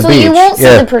down at the beach. So you won't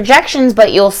see the projections,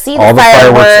 but you'll see all the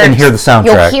fireworks and hear the soundtrack.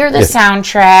 You'll hear the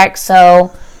soundtrack.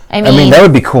 So, I mean, that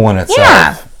would be cool in itself.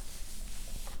 Yeah,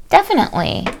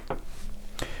 definitely.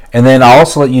 And then I'll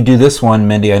also let you do this one,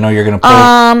 Mindy. I know you're going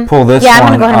to pull this one. Yeah, I'm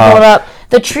going to go ahead and pull it up.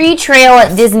 The Tree Trail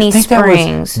at Disney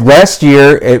Springs. Last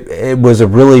year, it was a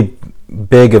really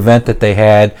big event that they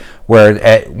had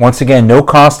where, once again, no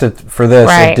cost for this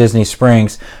at Disney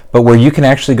Springs, but where you can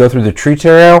actually go through the tree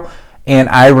trail. And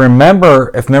I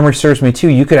remember, if memory serves me too,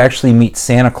 you could actually meet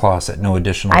Santa Claus at no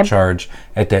additional charge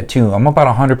at that too. I'm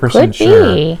about 100%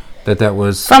 sure that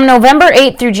was... From November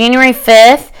 8th through January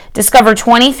 5th, discover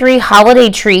 23 holiday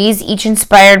trees, each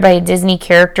inspired by a Disney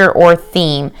character or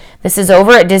theme. This is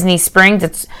over at Disney Springs.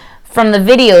 It's from the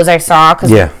videos I saw,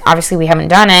 because obviously we haven't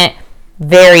done it.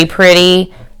 Very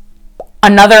pretty.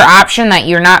 Another option that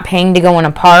you're not paying to go in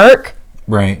a park.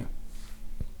 Right.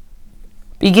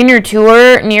 Begin your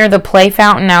tour near the play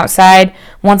fountain outside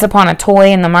Once Upon a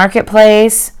Toy in the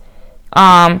marketplace.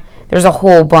 There's a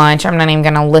whole bunch. I'm not even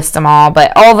going to list them all,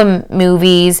 but all the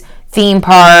movies, theme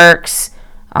parks,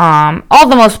 all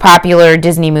the most popular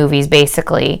Disney movies,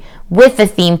 basically, with the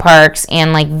theme parks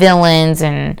and like villains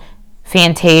and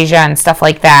Fantasia and stuff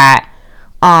like that.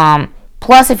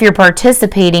 Plus, if you're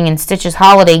participating in Stitch's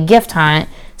holiday gift hunt,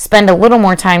 spend a little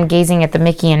more time gazing at the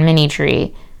Mickey and Minnie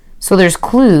tree. So there's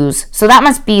clues. So that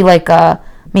must be like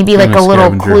maybe like a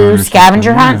little clue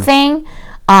scavenger hunt thing.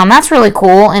 That's really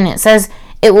cool. And it says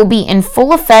it will be in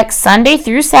full effect Sunday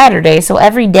through Saturday. So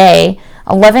every day,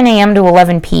 11 a.m. to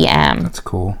 11 p.m. That's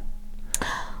cool.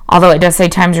 Although it does say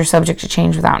times are subject to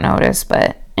change without notice.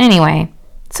 But anyway,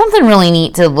 something really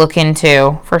neat to look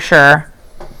into for sure.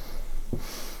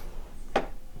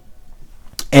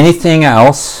 Anything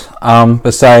else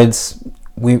besides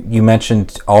you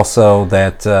mentioned also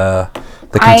that the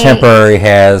Contemporary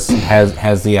has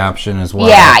the option as well.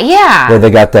 Yeah. Where they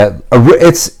got that.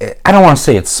 I don't want to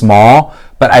say it's small,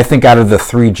 but I think out of the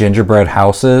 3 gingerbread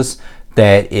houses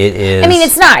that it is. I mean,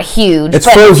 it's not huge. It's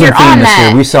Frozen themed this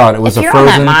year. We saw it. It was a Frozen. On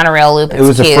that monorail loop, it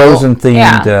was cute. A Frozen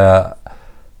themed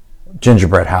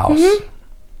gingerbread house. Mm-hmm.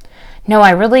 No,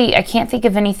 I can't think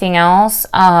of anything else.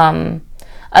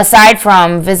 Aside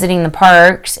from visiting the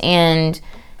parks, and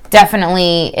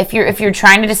definitely if you're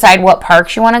trying to decide what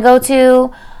parks you want to go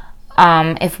to,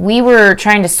 if we were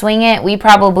trying to swing it,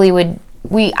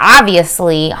 we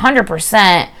obviously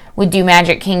 100% would do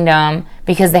Magic Kingdom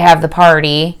because they have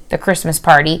the Christmas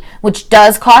party, which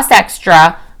does cost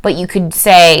extra, but you could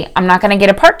say, I'm not going to get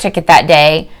a park ticket that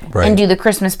day and do the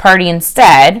Christmas party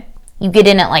instead. You get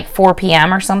in at like 4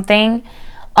 p.m. or something.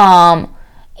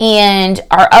 And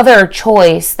our other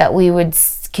choice that we would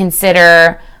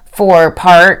consider for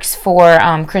parks for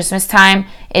Christmas time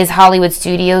is Hollywood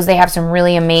Studios. They have some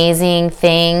really amazing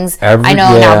things. I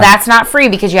know now that's not free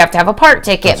because you have to have a park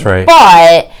ticket. That's right.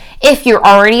 But if you're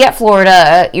already at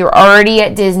Florida, you're already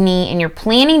at Disney, and you're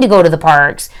planning to go to the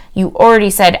parks, you already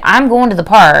said, I'm going to the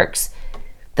parks.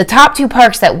 The top 2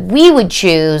 parks that we would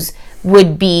choose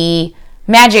would be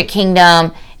Magic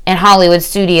Kingdom and Hollywood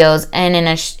Studios, and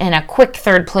in a quick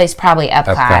third place, probably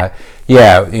Epcot.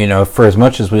 Yeah, for as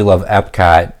much as we love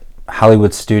Epcot,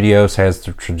 Hollywood Studios has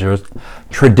the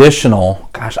traditional.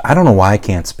 Gosh, I don't know why I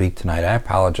can't speak tonight. I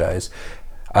apologize.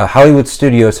 Hollywood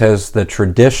Studios has the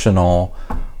traditional,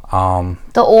 the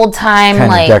old time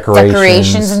like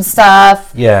decorations and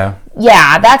stuff.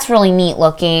 Yeah, that's really neat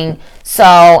looking. So,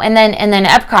 and then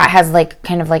Epcot has like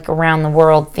kind of like around the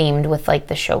world themed with like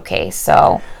the showcase.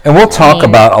 So, and we'll talk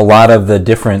about a lot of the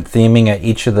different theming at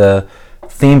each of the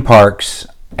theme parks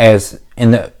as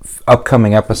in the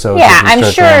upcoming episodes. Yeah, I'm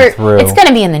sure it's going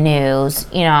to be in the news.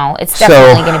 It's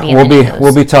definitely going to be in the news.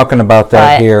 We'll be talking about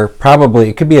that here. Probably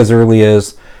it could be as early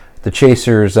as the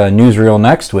Chasers newsreel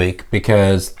next week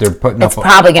because they're putting up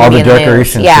all the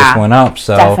decorations just went up.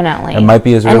 So definitely. it might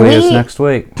be as early as next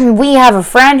week. We have a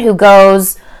friend who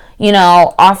goes,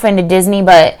 off into Disney,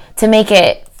 but to make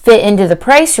it fit into the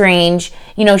price range,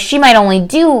 she might only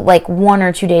do like 1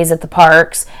 or 2 days at the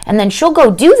parks, and then she'll go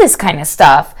do this kind of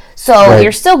stuff. So Right.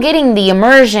 you're still getting the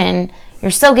immersion,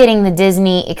 you're still getting the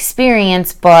Disney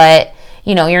experience, but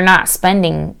you're not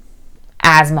spending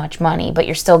as much money, but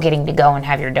you're still getting to go and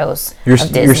have your dose of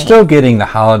Disney. You're still getting the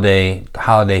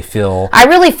holiday feel. I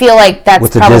really feel like that's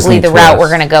with the probably Disney the route we're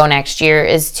twist. going to go next year,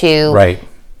 is to Right.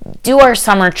 do our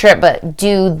summer trip, but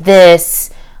do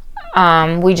this.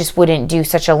 We just wouldn't do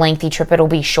such a lengthy trip. It'll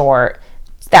be short.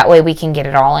 That way we can get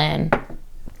it all in.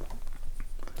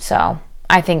 So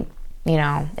I think,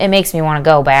 it makes me want to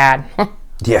go bad.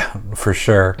 Yeah, for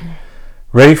sure.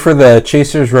 Ready for the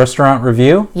Chasers restaurant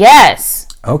review? Yes.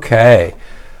 Okay.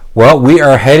 Well, we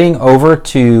are heading over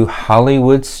to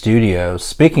Hollywood Studios.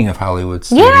 Speaking of Hollywood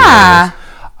Studios, Yeah.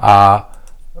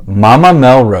 Mama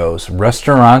Melrose,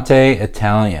 Ristorante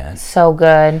Italian. So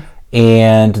good.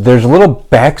 And there's a little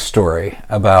backstory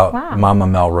about Wow. Mama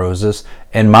Melrose's.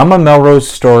 And Mama Melrose's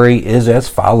story is as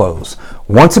follows.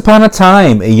 Once upon a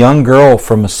time, a young girl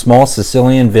from a small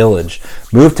Sicilian village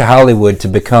moved to Hollywood to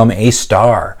become a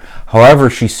star. However,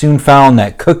 she soon found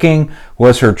that cooking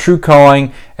was her true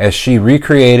calling as she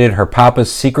recreated her papa's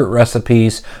secret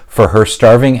recipes for her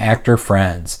starving actor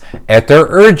friends. At their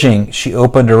urging, she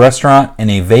opened a restaurant in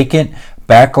a vacant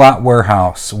backlot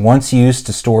warehouse once used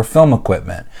to store film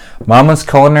equipment. Mama's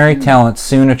culinary talent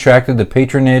soon attracted the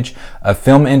patronage of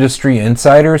film industry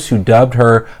insiders who dubbed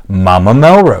her Mama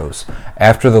Melrose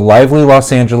after the lively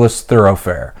Los Angeles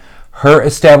thoroughfare. Her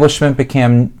establishment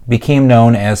became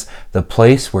known as the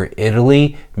place where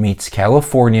Italy meets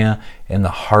California in the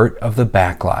heart of the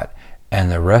backlot.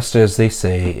 And the rest, as they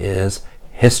say, is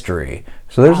history.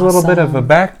 So there's a little bit of a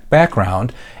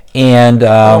background. And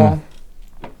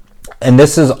and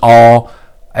this is all,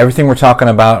 everything we're talking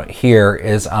about here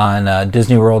is on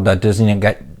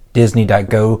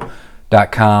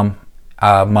disneyworld.disney.go.com,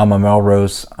 Mama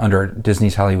Melrose under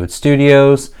Disney's Hollywood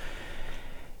Studios.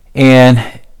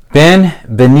 And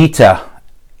Benita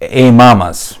a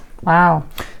Mamas. Wow.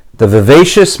 The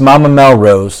vivacious Mama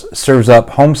Melrose serves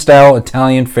up home-style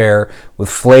Italian fare with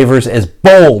flavors as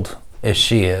bold as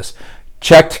she is.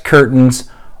 Checked curtains,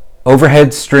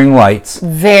 overhead string lights.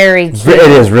 Very cute.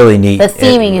 It is really neat. The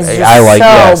theming is just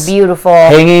yes. beautiful.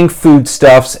 Hanging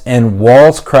foodstuffs and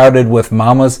walls crowded with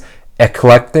Mama's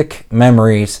eclectic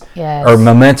memories, Yes. or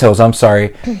mementos,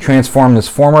 transform this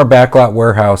former backlot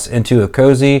warehouse into a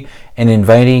cozy and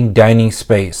inviting dining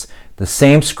space. The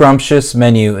same scrumptious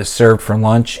menu is served for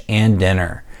lunch and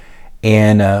dinner.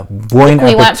 And buon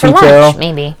We went for appetito. lunch,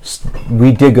 maybe.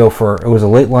 We did go for, it was a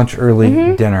late lunch,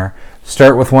 early dinner.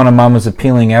 Start with one of Mama's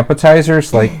appealing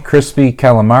appetizers like crispy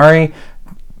calamari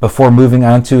before moving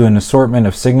on to an assortment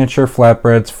of signature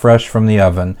flatbreads fresh from the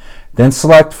oven. Then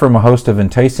select from a host of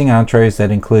enticing entrees that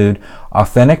include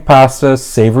authentic pastas,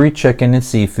 savory chicken and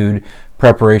seafood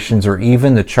preparations, or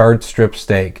even the charred strip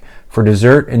steak. For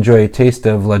dessert, enjoy a taste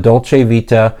of La Dolce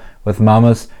Vita with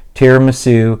Mama's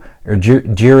tiramisu or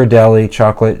Ghirardelli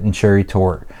chocolate and cherry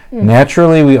torte.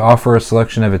 Naturally, we offer a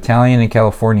selection of Italian and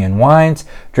Californian wines,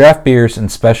 draft beers, and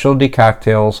specialty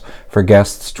cocktails for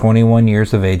guests 21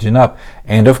 years of age and up.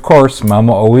 And of course,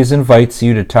 Mama always invites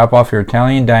you to top off your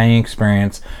Italian dining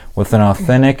experience with an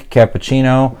authentic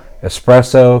cappuccino,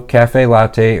 espresso, cafe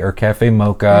latte, or cafe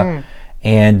mocha.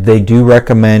 And they do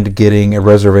recommend getting a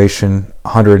reservation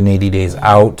 180 days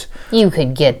out. You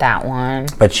could get that one.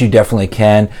 But you definitely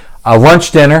can.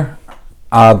 Lunch, dinner.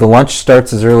 The lunch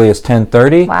starts as early as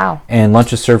 10:30. Wow. And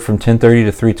lunch is served from 10:30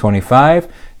 to 3:25.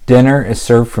 Dinner is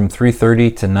served from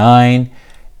 3:30 to 9.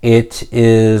 It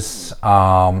is,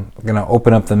 I'm going to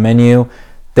open up the menu.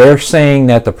 They're saying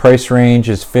that the price range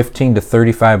is $15 to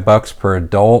 $35 per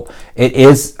adult. It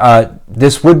is,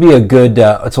 this would be a good,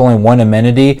 it's only one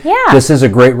amenity. Yeah. This is a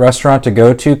great restaurant to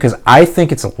go to because I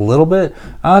think it's a little bit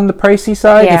on the pricey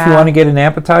side if you Yeah. want to get an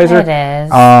appetizer. It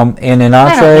is. And an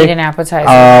entree. I don't need an appetizer. with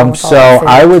all So the food.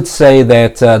 I would say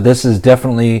that this is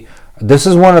definitely, this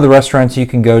is one of the restaurants you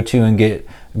can go to and get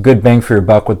good bang for your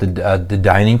buck with the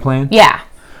dining plan. Yeah,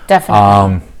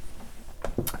 definitely.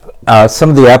 Some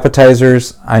of the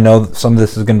appetizers, I know some of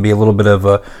this is going to be a little bit of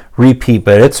a repeat,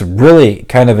 but it's really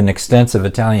kind of an extensive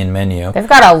Italian menu. They've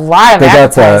got a lot of They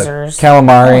got the appetizers.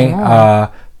 calamari. Holy moly.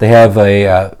 They have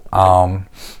a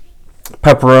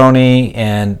pepperoni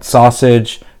and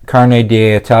sausage, carne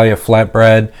d'Italia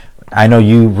flatbread. I know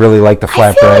you really like the I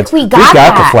flatbreads. feel like we got the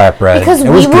that flatbread. because It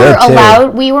we was were good, too.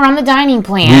 allowed. We were on the dining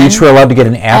plan. We each were allowed to get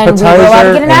an and appetizer we were allowed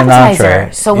to get an and appetizer.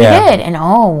 entree. So we Yeah. did, and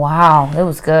oh wow, it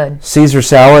was good. Caesar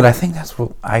salad. I think that's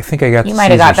what I think I got. You the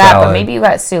might have Caesar got that, salad. but maybe you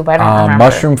got soup. I don't remember.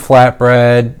 Mushroom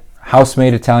flatbread,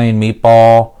 house-made Italian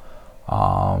meatball.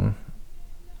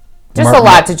 Just a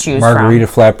lot to choose margarita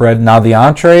flatbread. Now the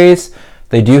entrees,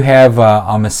 they do have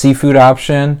a seafood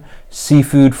option: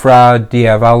 seafood fra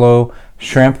diavolo,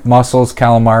 shrimp, mussels,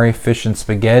 calamari, fish, and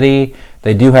spaghetti.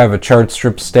 They do have a charred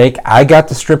strip steak. I got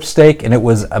the strip steak, and it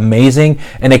was amazing.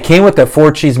 And it came with that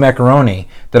 4-cheese macaroni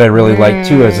that I really liked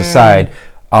too as a side.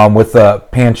 With the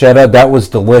pancetta, that was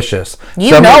delicious.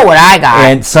 You know what I got.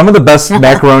 And some of the best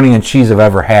macaroni and cheese I've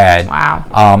ever had. Wow.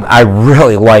 I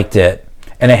really liked it.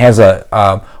 And it has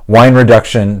a wine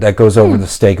reduction that goes over the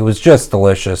steak. It was just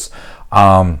delicious.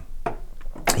 Yeah,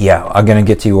 I'm going to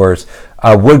get to yours.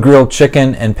 Wood grilled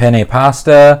chicken and penne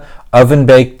pasta. Oven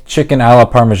baked chicken a la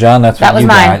Parmesan. That's what was you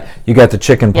mine. got. You got the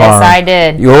chicken parm. Yes, I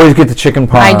did. You always get the chicken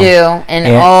parm. I do. And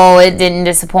it didn't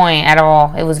disappoint at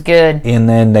all. It was good. And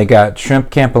then they got shrimp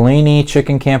campellini,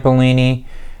 chicken campellini.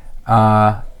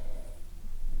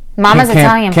 Mama's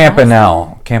Italian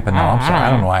Campanelle. pasta. Campanelle. I'm sorry. I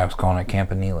don't know why I was calling it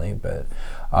campanile, but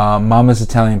Mama's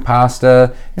Italian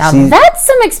pasta. Now that's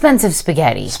some expensive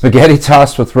spaghetti. Spaghetti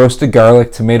tossed with roasted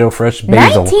garlic, tomato, fresh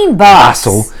basil, $19.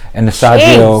 basil, and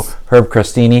Assaggio herb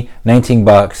crostini. $19.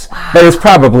 Wow. But it's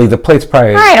probably the plate's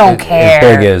probably I don't care.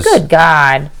 As big as, good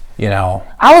God. You know,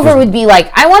 Oliver would be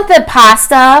like, I want the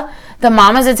pasta, the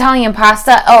Mama's Italian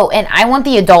pasta. Oh, and I want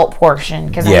the adult portion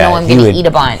because I know I'm going to eat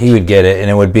a bunch. He would get it, and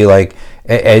it would be like,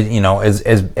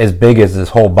 as big as his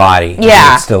whole body. Yeah.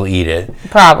 He would still eat it.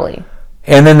 Probably.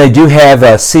 And then they do have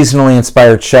a seasonally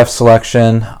inspired chef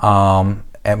selection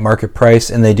at market price,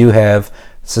 and they do have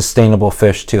sustainable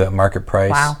fish too at market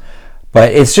price. Wow.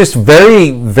 But it's just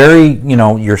very, very,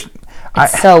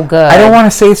 So good. I don't want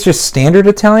to say it's just standard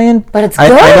Italian, but it's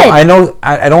good. I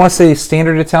don't want to say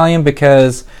standard Italian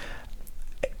because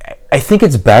I think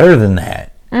it's better than that.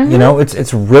 Mm-hmm.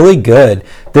 It's really good.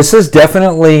 This is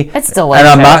definitely. It's delicious. And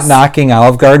I'm not knocking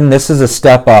Olive Garden. This is a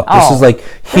step up. Oh, this is like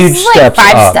huge steps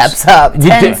up. 5 steps up.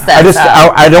 10 steps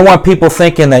up. I don't want people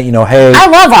thinking that hey. I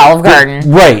love Olive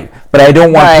Garden. Right, but I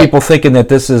don't want people thinking that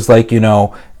this is like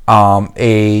elevated.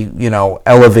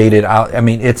 I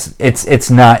mean, it's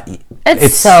not.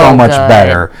 It's so much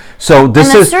better. So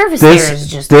this is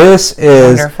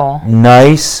wonderful.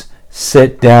 Nice.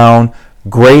 Sit down.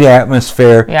 Great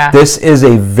atmosphere. Yeah. This is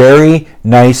a very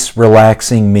nice,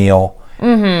 relaxing meal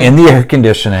in the air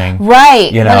conditioning.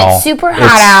 Right. When it's super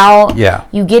hot out, yeah.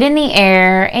 You get in the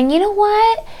air, and you know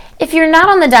what? If you're not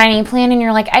on the dining plan and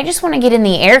you're like, I just want to get in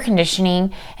the air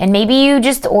conditioning, and maybe you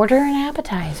just order an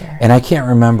appetizer. And I can't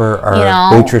remember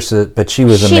our waitress, but she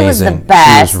was amazing. She was the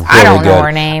best. She was really I don't know good.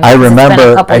 her name. I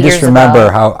just remember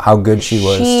how good she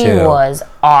was too. She was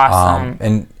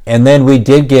awesome. And then we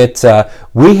did get,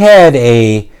 we had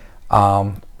a...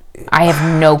 I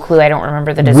have no clue. I don't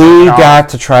remember the dessert We at all. got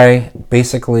to try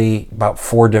basically about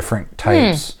 4 different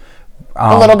types.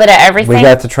 A little bit of everything? We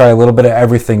got to try a little bit of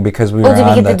everything because we were on did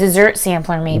we get the dessert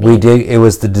sampler maybe? We did. It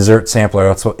was the dessert sampler.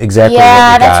 That's exactly what we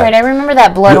got. Yeah, that's right. I remember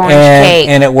that blood orange cake.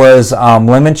 And it was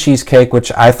lemon cheesecake,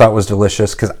 which I thought was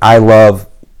delicious because I love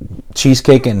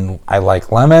cheesecake and I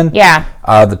like lemon. Yeah.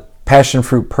 The passion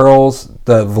fruit pearls,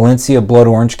 the Valencia blood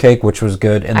orange cake, which was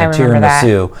good, and the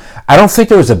tiramisu. I don't think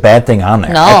there was a bad thing on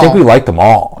there. No. I think we liked them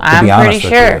all, to be honest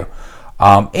with you.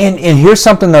 And here's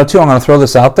something though too. I'm going to throw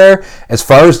this out there. As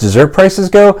far as dessert prices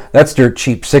go, that's dirt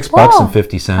cheap.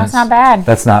 $6.50. That's not bad.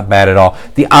 That's not bad at all.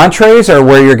 The entrees are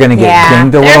where you're going to get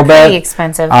dinged a little bit. They're pretty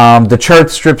expensive. The charred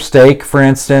strip steak, for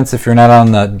instance, if you're not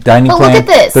on the dining plan, look at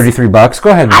this. $33.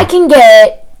 Go ahead. I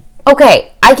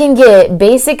can get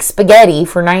basic spaghetti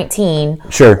for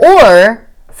 $19. Sure. Or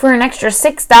for an extra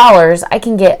 $6, I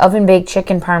can get oven baked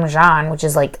chicken parmesan, which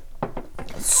is like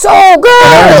so good.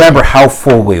 And I remember how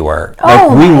full we were. Like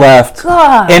we left.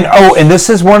 God. And this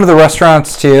is one of the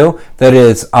restaurants too that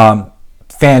is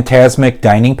Fantasmic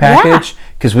dining package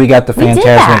because we got the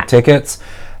Fantasmic tickets.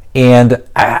 And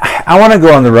I want to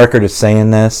go on the record as saying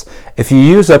this: if you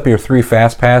use up your 3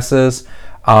 fast passes,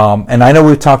 and I know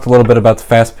we've talked a little bit about the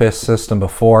fast pass system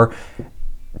before,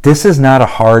 this is not a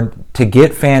hard to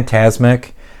get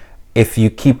Fantasmic. If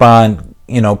you keep on,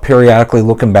 periodically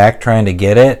looking back trying to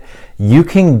get it. You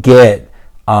can get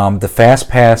the Fast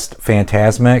Pass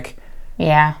Fantasmic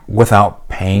without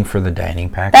paying for the dining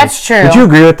package. That's true. Would you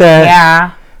agree with that?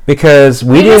 Yeah. Because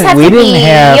you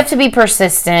have to be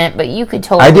persistent, but you could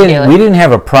totally do it. We didn't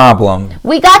have a problem.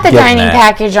 We got the dining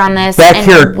package on this. Back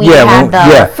here, we had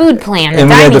the food plan. And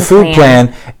we had the food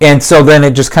plan, and so then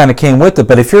it just kind of came with it.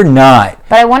 But if you're not,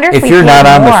 I wonder if you're not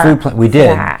on the food plan, we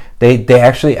did. They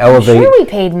actually elevate. I'm sure we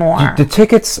paid more. The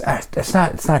tickets, it's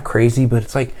not crazy, but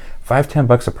it's like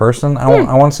 $5-10 a person. I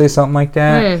want to say something like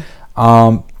that.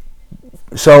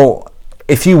 So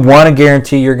if you want to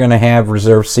guarantee you're going to have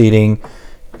reserved seating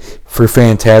for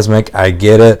Fantasmic, I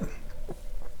get it.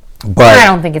 But I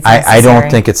don't think it's necessary. I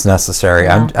don't think it's necessary.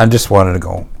 No. I just wanted to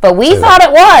go. But we thought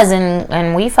it was,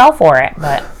 and we fell for it.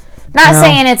 But not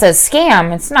saying it's a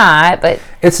scam. It's not. But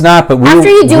it's not. But after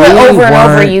you do it over and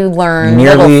over, you learn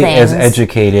little nearly things. as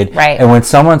educated. Right. And when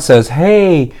someone says,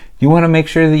 "Hey, you want to make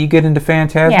sure that you get into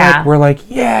Fantasmic," Yeah. we're like,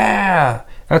 "Yeah,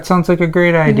 that sounds like a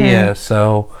great idea."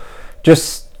 So,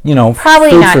 just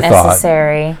probably food not for thought.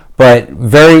 necessary. But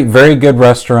very, very good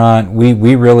restaurant. We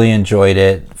really enjoyed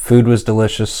it. Food was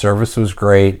delicious. Service was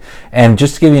great. And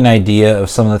just to give you an idea of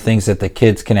some of the things that the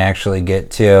kids can actually get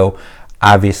to,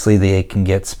 obviously they can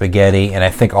get spaghetti, and I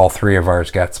think all three of ours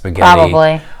got spaghetti.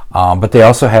 Probably. But they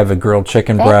also have a grilled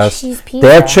chicken breast. cheese pizza.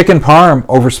 They have chicken parm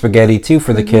over spaghetti too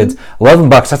for the kids.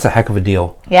 $11. That's a heck of a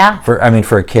deal. Yeah. For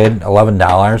a kid,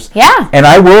 $11. Yeah. And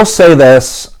I will say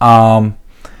this.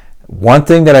 One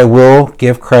thing that I will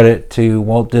give credit to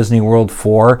Walt Disney World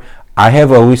for, I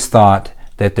have always thought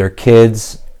that their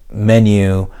kids'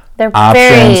 menu They're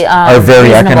options are very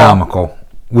reasonable. economical.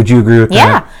 Would you agree with that?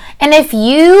 Yeah. And if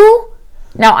you...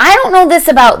 Now, I don't know this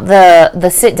about the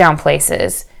sit-down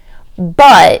places,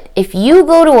 but if you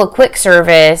go to a quick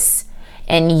service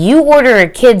and you order a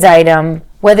kid's item,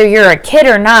 whether you're a kid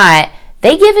or not,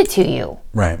 they give it to you.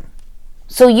 Right.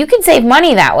 So you can save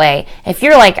money that way. If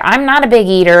you're like, I'm not a big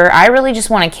eater, I really just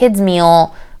want a kid's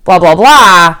meal, blah, blah,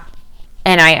 blah,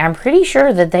 and I'm pretty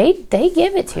sure that they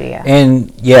give it to you.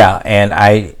 And yeah, and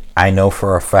I know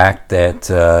for a fact that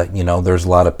there's a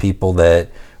lot of people that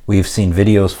we've seen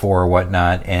videos for or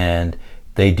whatnot, and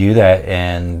they do that,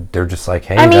 and they're just like,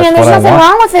 hey, I mean, that's and there's what I nothing want.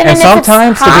 wrong with it. And if it's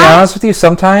sometimes, to be hot- honest with you,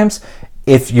 sometimes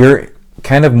if you're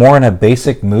kind of more in a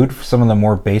basic mood for some of the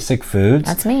more basic foods,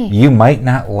 That's me. You might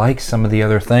not like some of the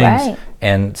other things, Right.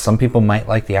 and some people might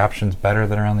like the options better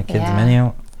that are on the kids' Yeah.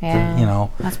 menu. Yeah.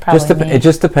 That's probably me. It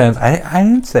just depends. I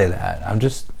didn't say that. I'm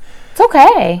just. It's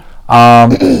okay.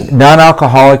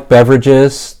 Non-alcoholic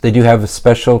beverages. They do have a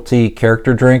specialty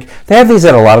character drink. They have these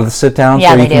at a lot of the sit-downs, Yeah,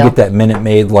 where you they can do. get that Minute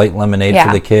Maid light lemonade Yeah.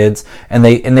 for the kids, and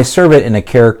they serve it in a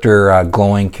character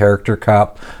glowing character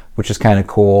cup, which is kind of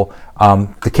cool.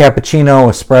 The cappuccino,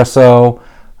 espresso,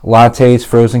 lattes,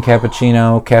 frozen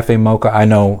cappuccino, cafe mocha. I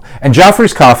know, and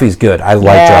Joffrey's coffee is good. I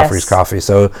like Yes. Joffrey's coffee,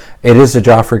 so it is a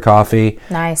Joffrey coffee.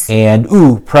 Nice.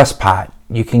 And press pot.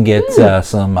 You can get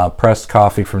some pressed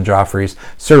coffee from Joffrey's.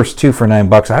 Serves 2 for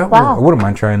 $9. I wouldn't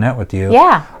mind trying that with you.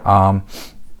 Yeah.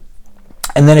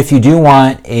 And then if you do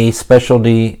want a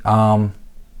specialty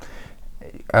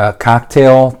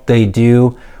cocktail, they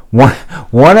do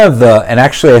one of the, and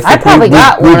actually I think probably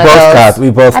got one of those. We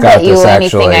both I got bet you this anything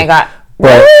actually. I got.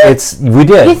 But we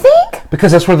did. You think?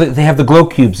 Because that's where they have the glow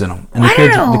cubes in them, and the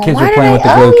kids Why were did playing I- with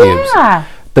the glow oh, cubes. Yeah.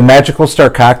 The Magical Star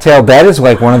cocktail, that is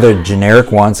like one of the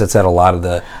generic ones that's at a lot of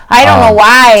the I don't know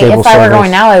why. table If I were service.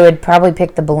 going now, I would probably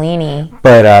pick the Bellini.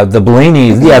 But the Bellini,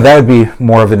 yeah, that would be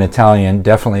more of an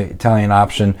definitely Italian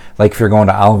option, like if you're going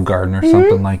to Olive Garden or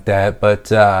something like that.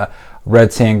 But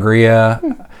red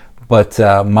sangria, but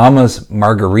Mama's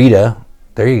Margarita,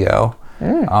 there you go.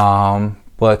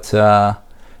 But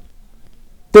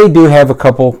they do have a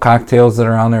couple cocktails that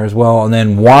are on there as well. And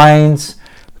then wines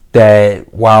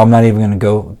that, wow, I'm not even going to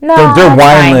go. No, their that's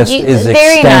wine fine. list is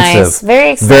Very extensive. nice. Very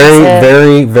expensive.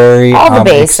 Very, very All the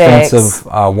basics. extensive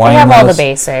wine list. They have all the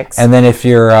basics. And then if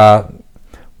you're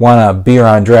want a beer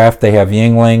on draft, they have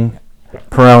Yingling,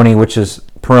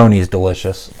 Peroni is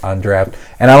delicious on draft,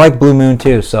 and I like Blue Moon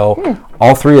too. So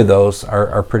all three of those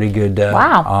are pretty good.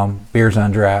 Beers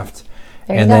on draft,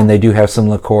 and then they do have some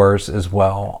liqueurs as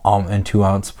well, in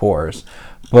 2-ounce pours.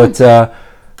 But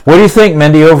what do you think,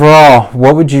 Mindy? Overall,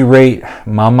 what would you rate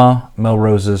Mama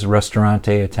Melrose's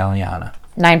Ristorante Italiano?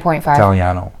 9.5.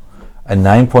 Italiano, a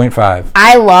 9.5.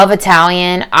 I love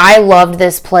Italian. I loved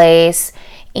this place,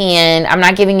 and I'm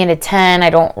not giving it a 10. I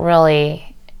don't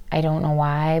know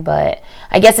why, but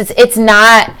I guess it's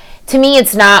not, to me,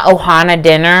 it's not Ohana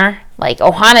dinner. Like,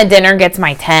 Ohana dinner gets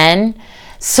my 10.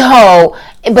 So,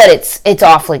 but it's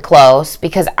awfully close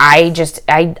because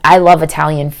I love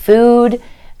Italian food.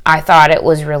 I thought it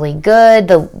was really good.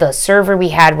 The server we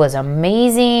had was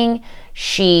amazing.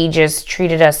 She just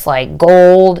treated us like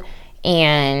gold,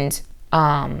 and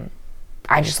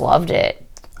I just loved it.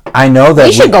 I know that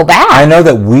we should go back. I know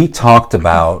that we talked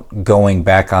about going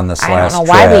back on this last I don't trip.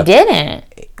 know why we didn't.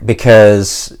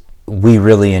 Because we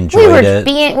really enjoyed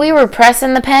it. We were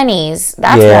pressing the pennies.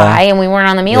 That's Yeah. why, and we weren't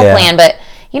on the meal Yeah. plan. But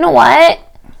you know what?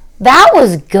 That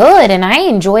was good, and I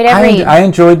enjoyed every. I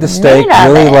enjoyed the steak. minute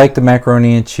of Really it. liked the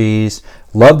macaroni and cheese.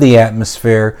 Loved the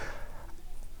atmosphere.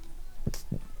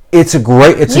 It's a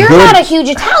great. You're not a huge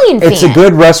Italian fan. It's a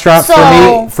good restaurant for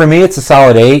So- me. For me, it's a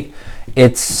solid 8.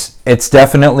 It's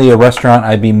definitely a restaurant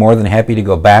I'd be more than happy to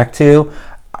go back to.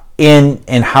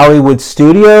 In Hollywood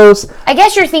Studios, I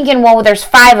guess you're thinking, well, there's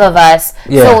 5 of us,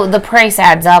 Yeah. so the price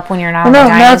adds up when you're not. no, a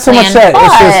not so much that. But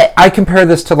It's just I compare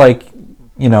this to like,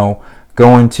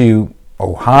 going to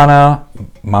Ohana,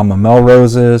 Mama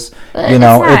Melrose's. it's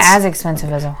not as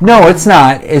expensive as a. No, it's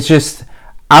not. It's just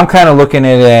I'm kind of looking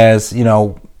at it as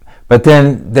but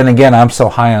then again, I'm so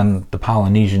high on the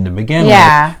Polynesian to begin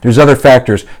Yeah. with. There's other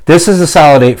factors. This is a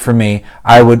solid 8 for me.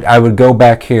 I would go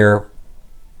back here.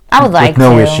 I would like with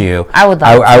no to. issue. I would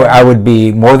like to. I would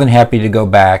be more than happy to go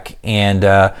back, and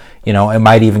it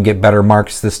might even get better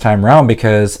marks this time around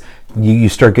because you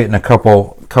start getting a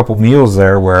couple meals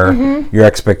there where your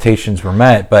expectations were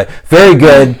met. But very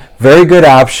good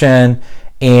option,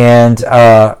 and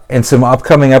in some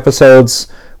upcoming episodes,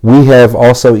 we have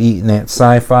also eaten at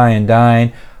Sci-Fi and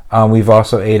Dine. We've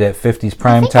also ate at 50s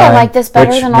Prime think Time. I like this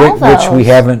better than all Which we those,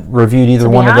 haven't reviewed either to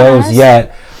be one of those honest.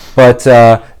 yet. But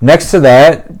next to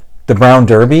that, the Brown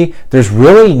Derby, there's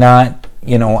really not,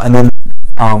 and then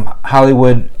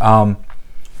Hollywood, what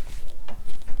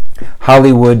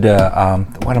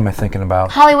am I thinking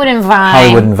about? Hollywood and Vine.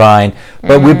 Hollywood and Vine.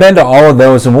 But we've been to all of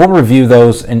those, and we'll review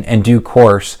those in due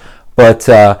course. But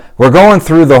we're going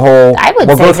through the whole. I would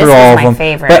we'll say go this through is all my of them.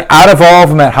 favorite. But out of all of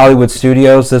them at Hollywood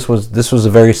Studios, this was a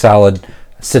very solid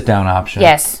sit-down option.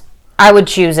 Yes, I would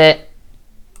choose it.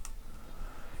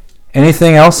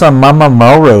 Anything else on Mama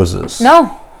Melrose's?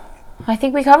 No, I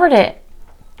think we covered it.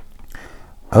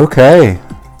 Okay.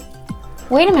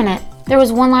 Wait a minute. There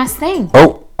was one last thing.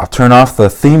 Oh, I'll turn off the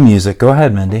theme music. Go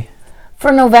ahead, Mindy.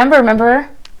 For November,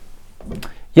 remember?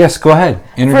 Yes, go ahead.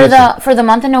 Introduce it. For the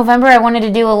month of November, I wanted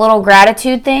to do a little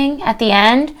gratitude thing at the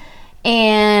end.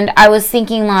 And I was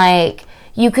thinking like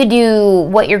you could do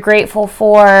what you're grateful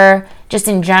for just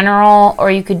in general,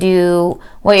 or you could do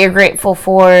what you're grateful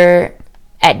for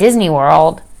at Disney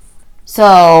World.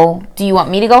 So, do you want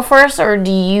me to go first, or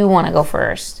do you want to go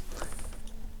first?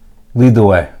 Lead the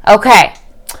way. Okay.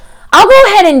 I'll go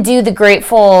ahead and do the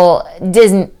grateful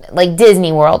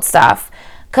Disney World stuff,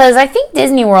 because I think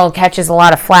Disney World catches a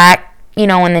lot of flack, in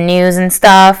the news and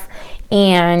stuff.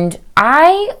 And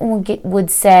I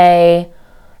would say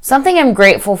something I'm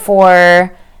grateful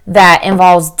for that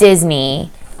involves Disney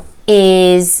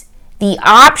is the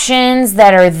options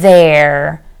that are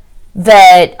there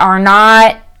that are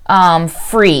not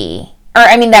free,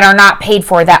 that are not paid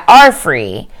for, that are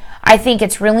free. I think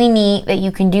it's really neat that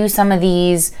you can do some of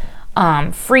these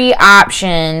free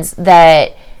options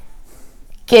that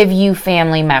give you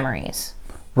family memories.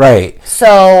 Right.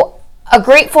 So a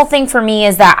grateful thing for me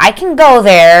is that I can go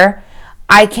there,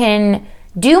 I can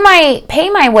pay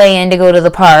my way in to go to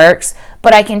the parks,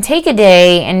 but I can take a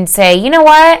day and say, you know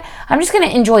what, I'm just going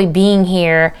to enjoy being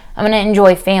here, I'm going to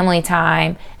enjoy family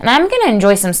time, and I'm going to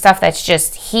enjoy some stuff that's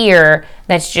just here,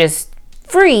 that's just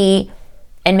free,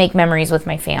 and make memories with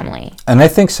my family. And I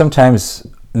think sometimes,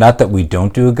 not that we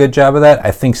don't do a good job of that,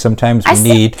 I think sometimes we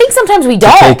need sometimes we to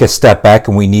don't. take a step back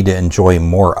and we need to enjoy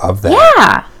more of that.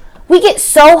 Yeah. We get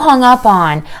so hung up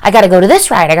on, I got to go to this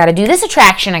ride, I got to do this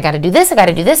attraction, I got to do this, I got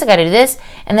to do this, I got to do this.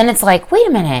 And then it's like, wait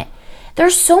a minute.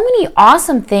 There's so many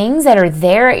awesome things that are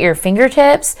there at your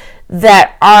fingertips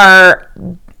that are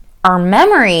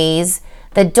memories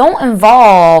that don't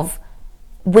involve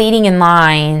waiting in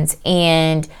lines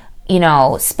and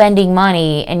spending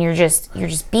money, and you're just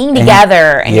being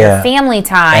together and your family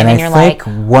time, and you're like,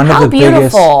 one of how the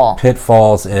beautiful. biggest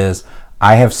pitfalls is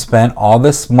I have spent all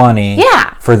this money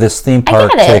for this theme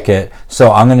park ticket,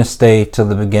 so I'm going to stay till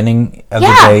the beginning of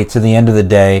the day, to the end of the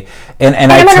day, and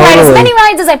I'm going to ride as many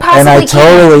rides as I possibly can. And I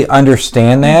totally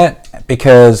understand that,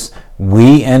 because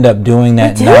we end up doing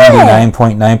that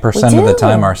 99.9% of the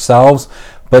time ourselves,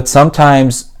 but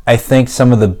sometimes I think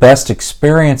some of the best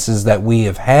experiences that we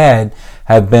have had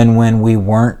have been when we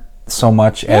weren't so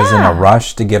much as in a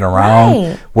rush to get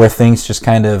around, where things just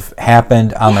kind of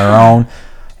happened on their own.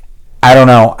 I don't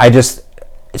know.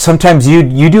 Sometimes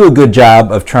you do a good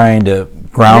job of trying to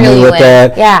ground me with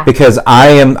that, because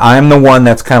I'm the one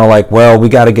that's kind of like, well, we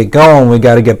got to get going, we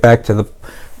got to get back to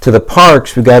the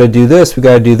parks, we got to do this, we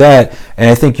got to do that, and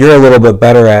I think you're a little bit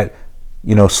better at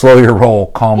slow your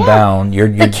roll, calm down.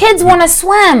 The kids want to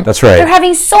swim. That's right. They're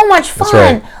having so much fun.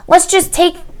 Right. Let's just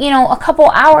take, a couple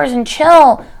hours and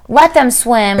chill. Let them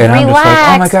swim, and relax. I'm just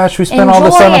like, oh my gosh, we spent all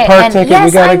this on the park ticket. Yes,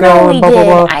 we gotta go and blah blah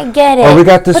blah. I get it. Or we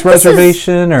got this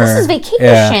reservation. This is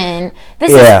vacation.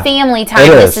 This is family time.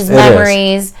 This is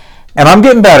memories. And I'm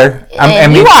getting better. You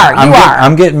are.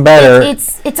 I'm getting better.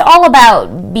 It's all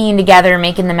about being together,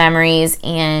 making the memories,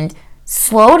 and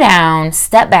slow down,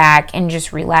 step back, and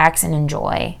just relax and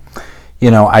enjoy.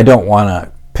 I don't want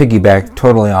to piggyback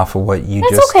totally off of what you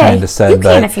just kind of said. You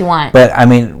can if you want. But I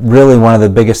mean, really, one of the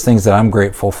biggest things that I'm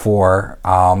grateful for,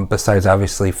 besides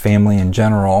obviously family in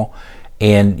general,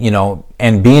 and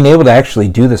and being able to actually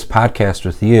do this podcast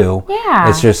with you,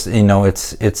 it's just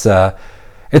it's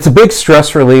a big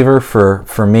stress reliever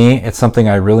for me. It's something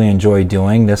I really enjoy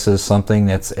doing. This is something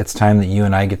it's time that you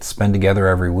and I get to spend together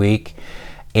every week.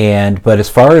 But as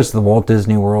far as the Walt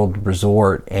Disney World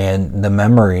Resort and the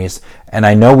memories, and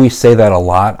I know we say that a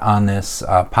lot on this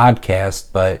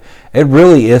podcast, but it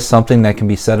really is something that can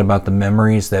be said about the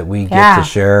memories that we get to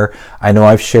share. I know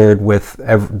I've shared with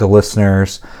the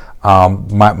listeners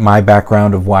my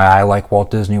background of why I like Walt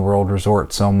Disney World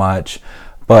Resort so much,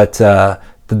 but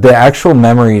the actual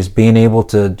memories, being able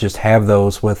to just have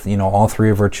those with all three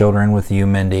of our children, with you,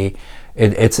 Mindy,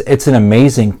 it's an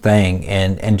amazing thing,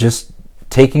 and just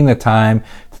taking the time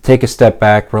to take a step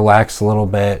back, relax a little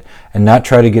bit, and not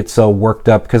try to get so worked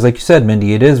up. Because like you said,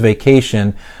 Mindy, it is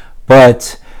vacation,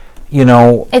 but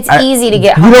it's easy to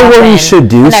get hung up. What we should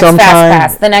do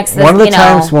sometimes? One of the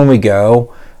times when we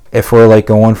go, if we're like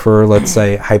going for, let's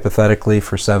say, hypothetically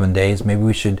for 7 days, maybe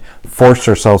we should force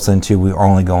ourselves into, we're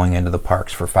only going into the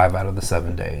parks for 5 out of the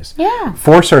 7 days. Yeah.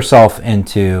 Force ourselves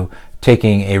into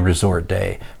taking a resort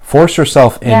day. Force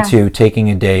yourself into taking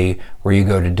a day where you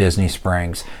go to Disney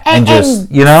Springs and just,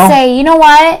 say, you know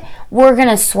what? We're going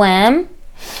to swim.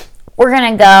 We're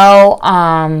going to go,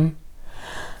 I'm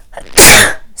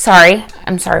sorry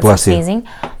for sneezing.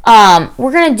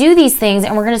 We're going to do these things,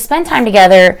 and we're going to spend time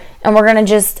together, and we're going to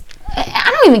just, I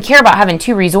don't even care about having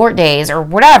 2 resort days or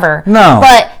whatever. No.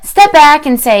 But step back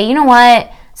and say, you know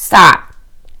what? Stop.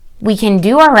 We can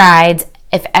do our rides.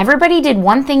 If everybody did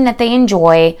one thing that they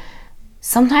enjoy,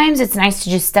 sometimes it's nice to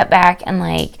just step back and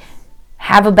like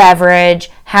have a beverage,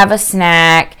 have a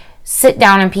snack, sit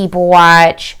down and people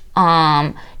watch.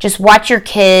 Just watch your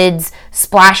kids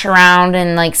splash around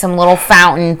in like some little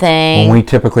fountain thing. When we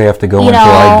typically have to go until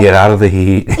I get out of the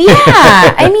heat.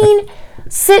 Yeah, I mean,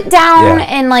 sit down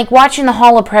and like watching the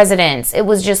Hall of Presidents. It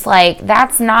was just like,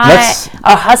 that's not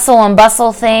a hustle and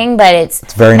bustle thing, but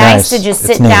it's very nice to just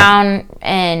sit down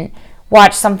and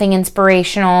watch something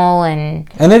inspirational, and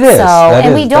it is.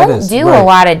 So, we don't do a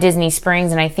lot at Disney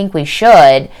Springs, and I think we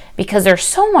should, because there's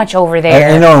so much over there.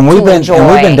 And we've been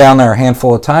down there a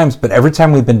handful of times, but every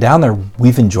time we've been down there,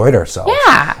 we've enjoyed ourselves.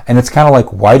 Yeah. And it's kind of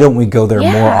like, why don't we go there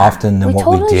more often than what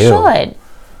we do? Should.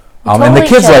 And the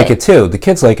kids like it too. The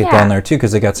kids like it down there too,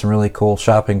 because they got some really cool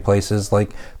shopping places,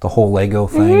 like the whole Lego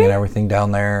thing and everything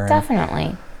down there.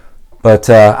 Definitely.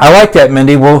 But I like that,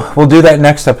 Mindy. We'll do that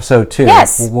next episode too.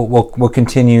 Yes. We'll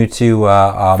continue to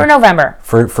for November.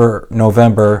 For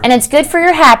November. And it's good for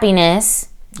your happiness.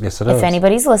 Yes, it is. If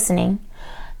anybody's listening,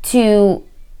 to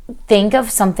think of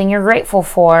something you're grateful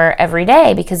for every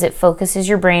day, because it focuses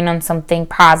your brain on something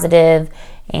positive.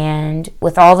 And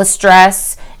with all the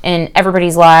stress in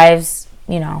everybody's lives,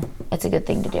 it's a good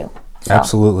thing to do. So.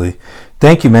 Absolutely.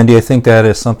 Thank you, Mindy. I think that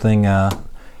is something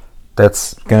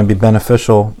that's going to be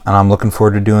beneficial, and I'm looking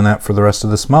forward to doing that for the rest of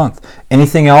this month.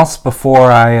 Anything else before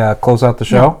I close out the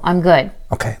show? No, I'm good.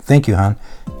 Okay, thank you, hon.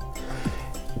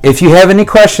 If you have any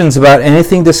questions about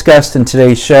anything discussed in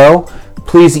today's show,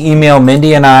 please email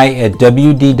Mindy and I at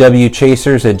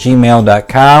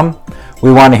wdwchasers@gmail.com.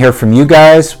 We want to hear from you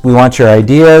guys. We want your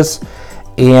ideas.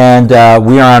 And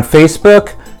we are on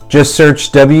Facebook. Just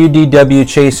search WDW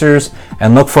Chasers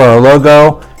and look for our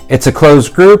logo. It's a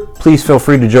closed group. Please feel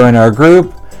free to join our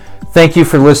group. Thank you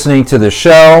for listening to the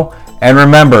show. And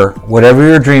remember, whatever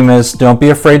your dream is, don't be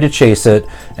afraid to chase it.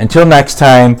 Until next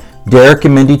time, Derek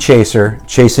and Mindy Chaser,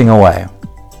 chasing away.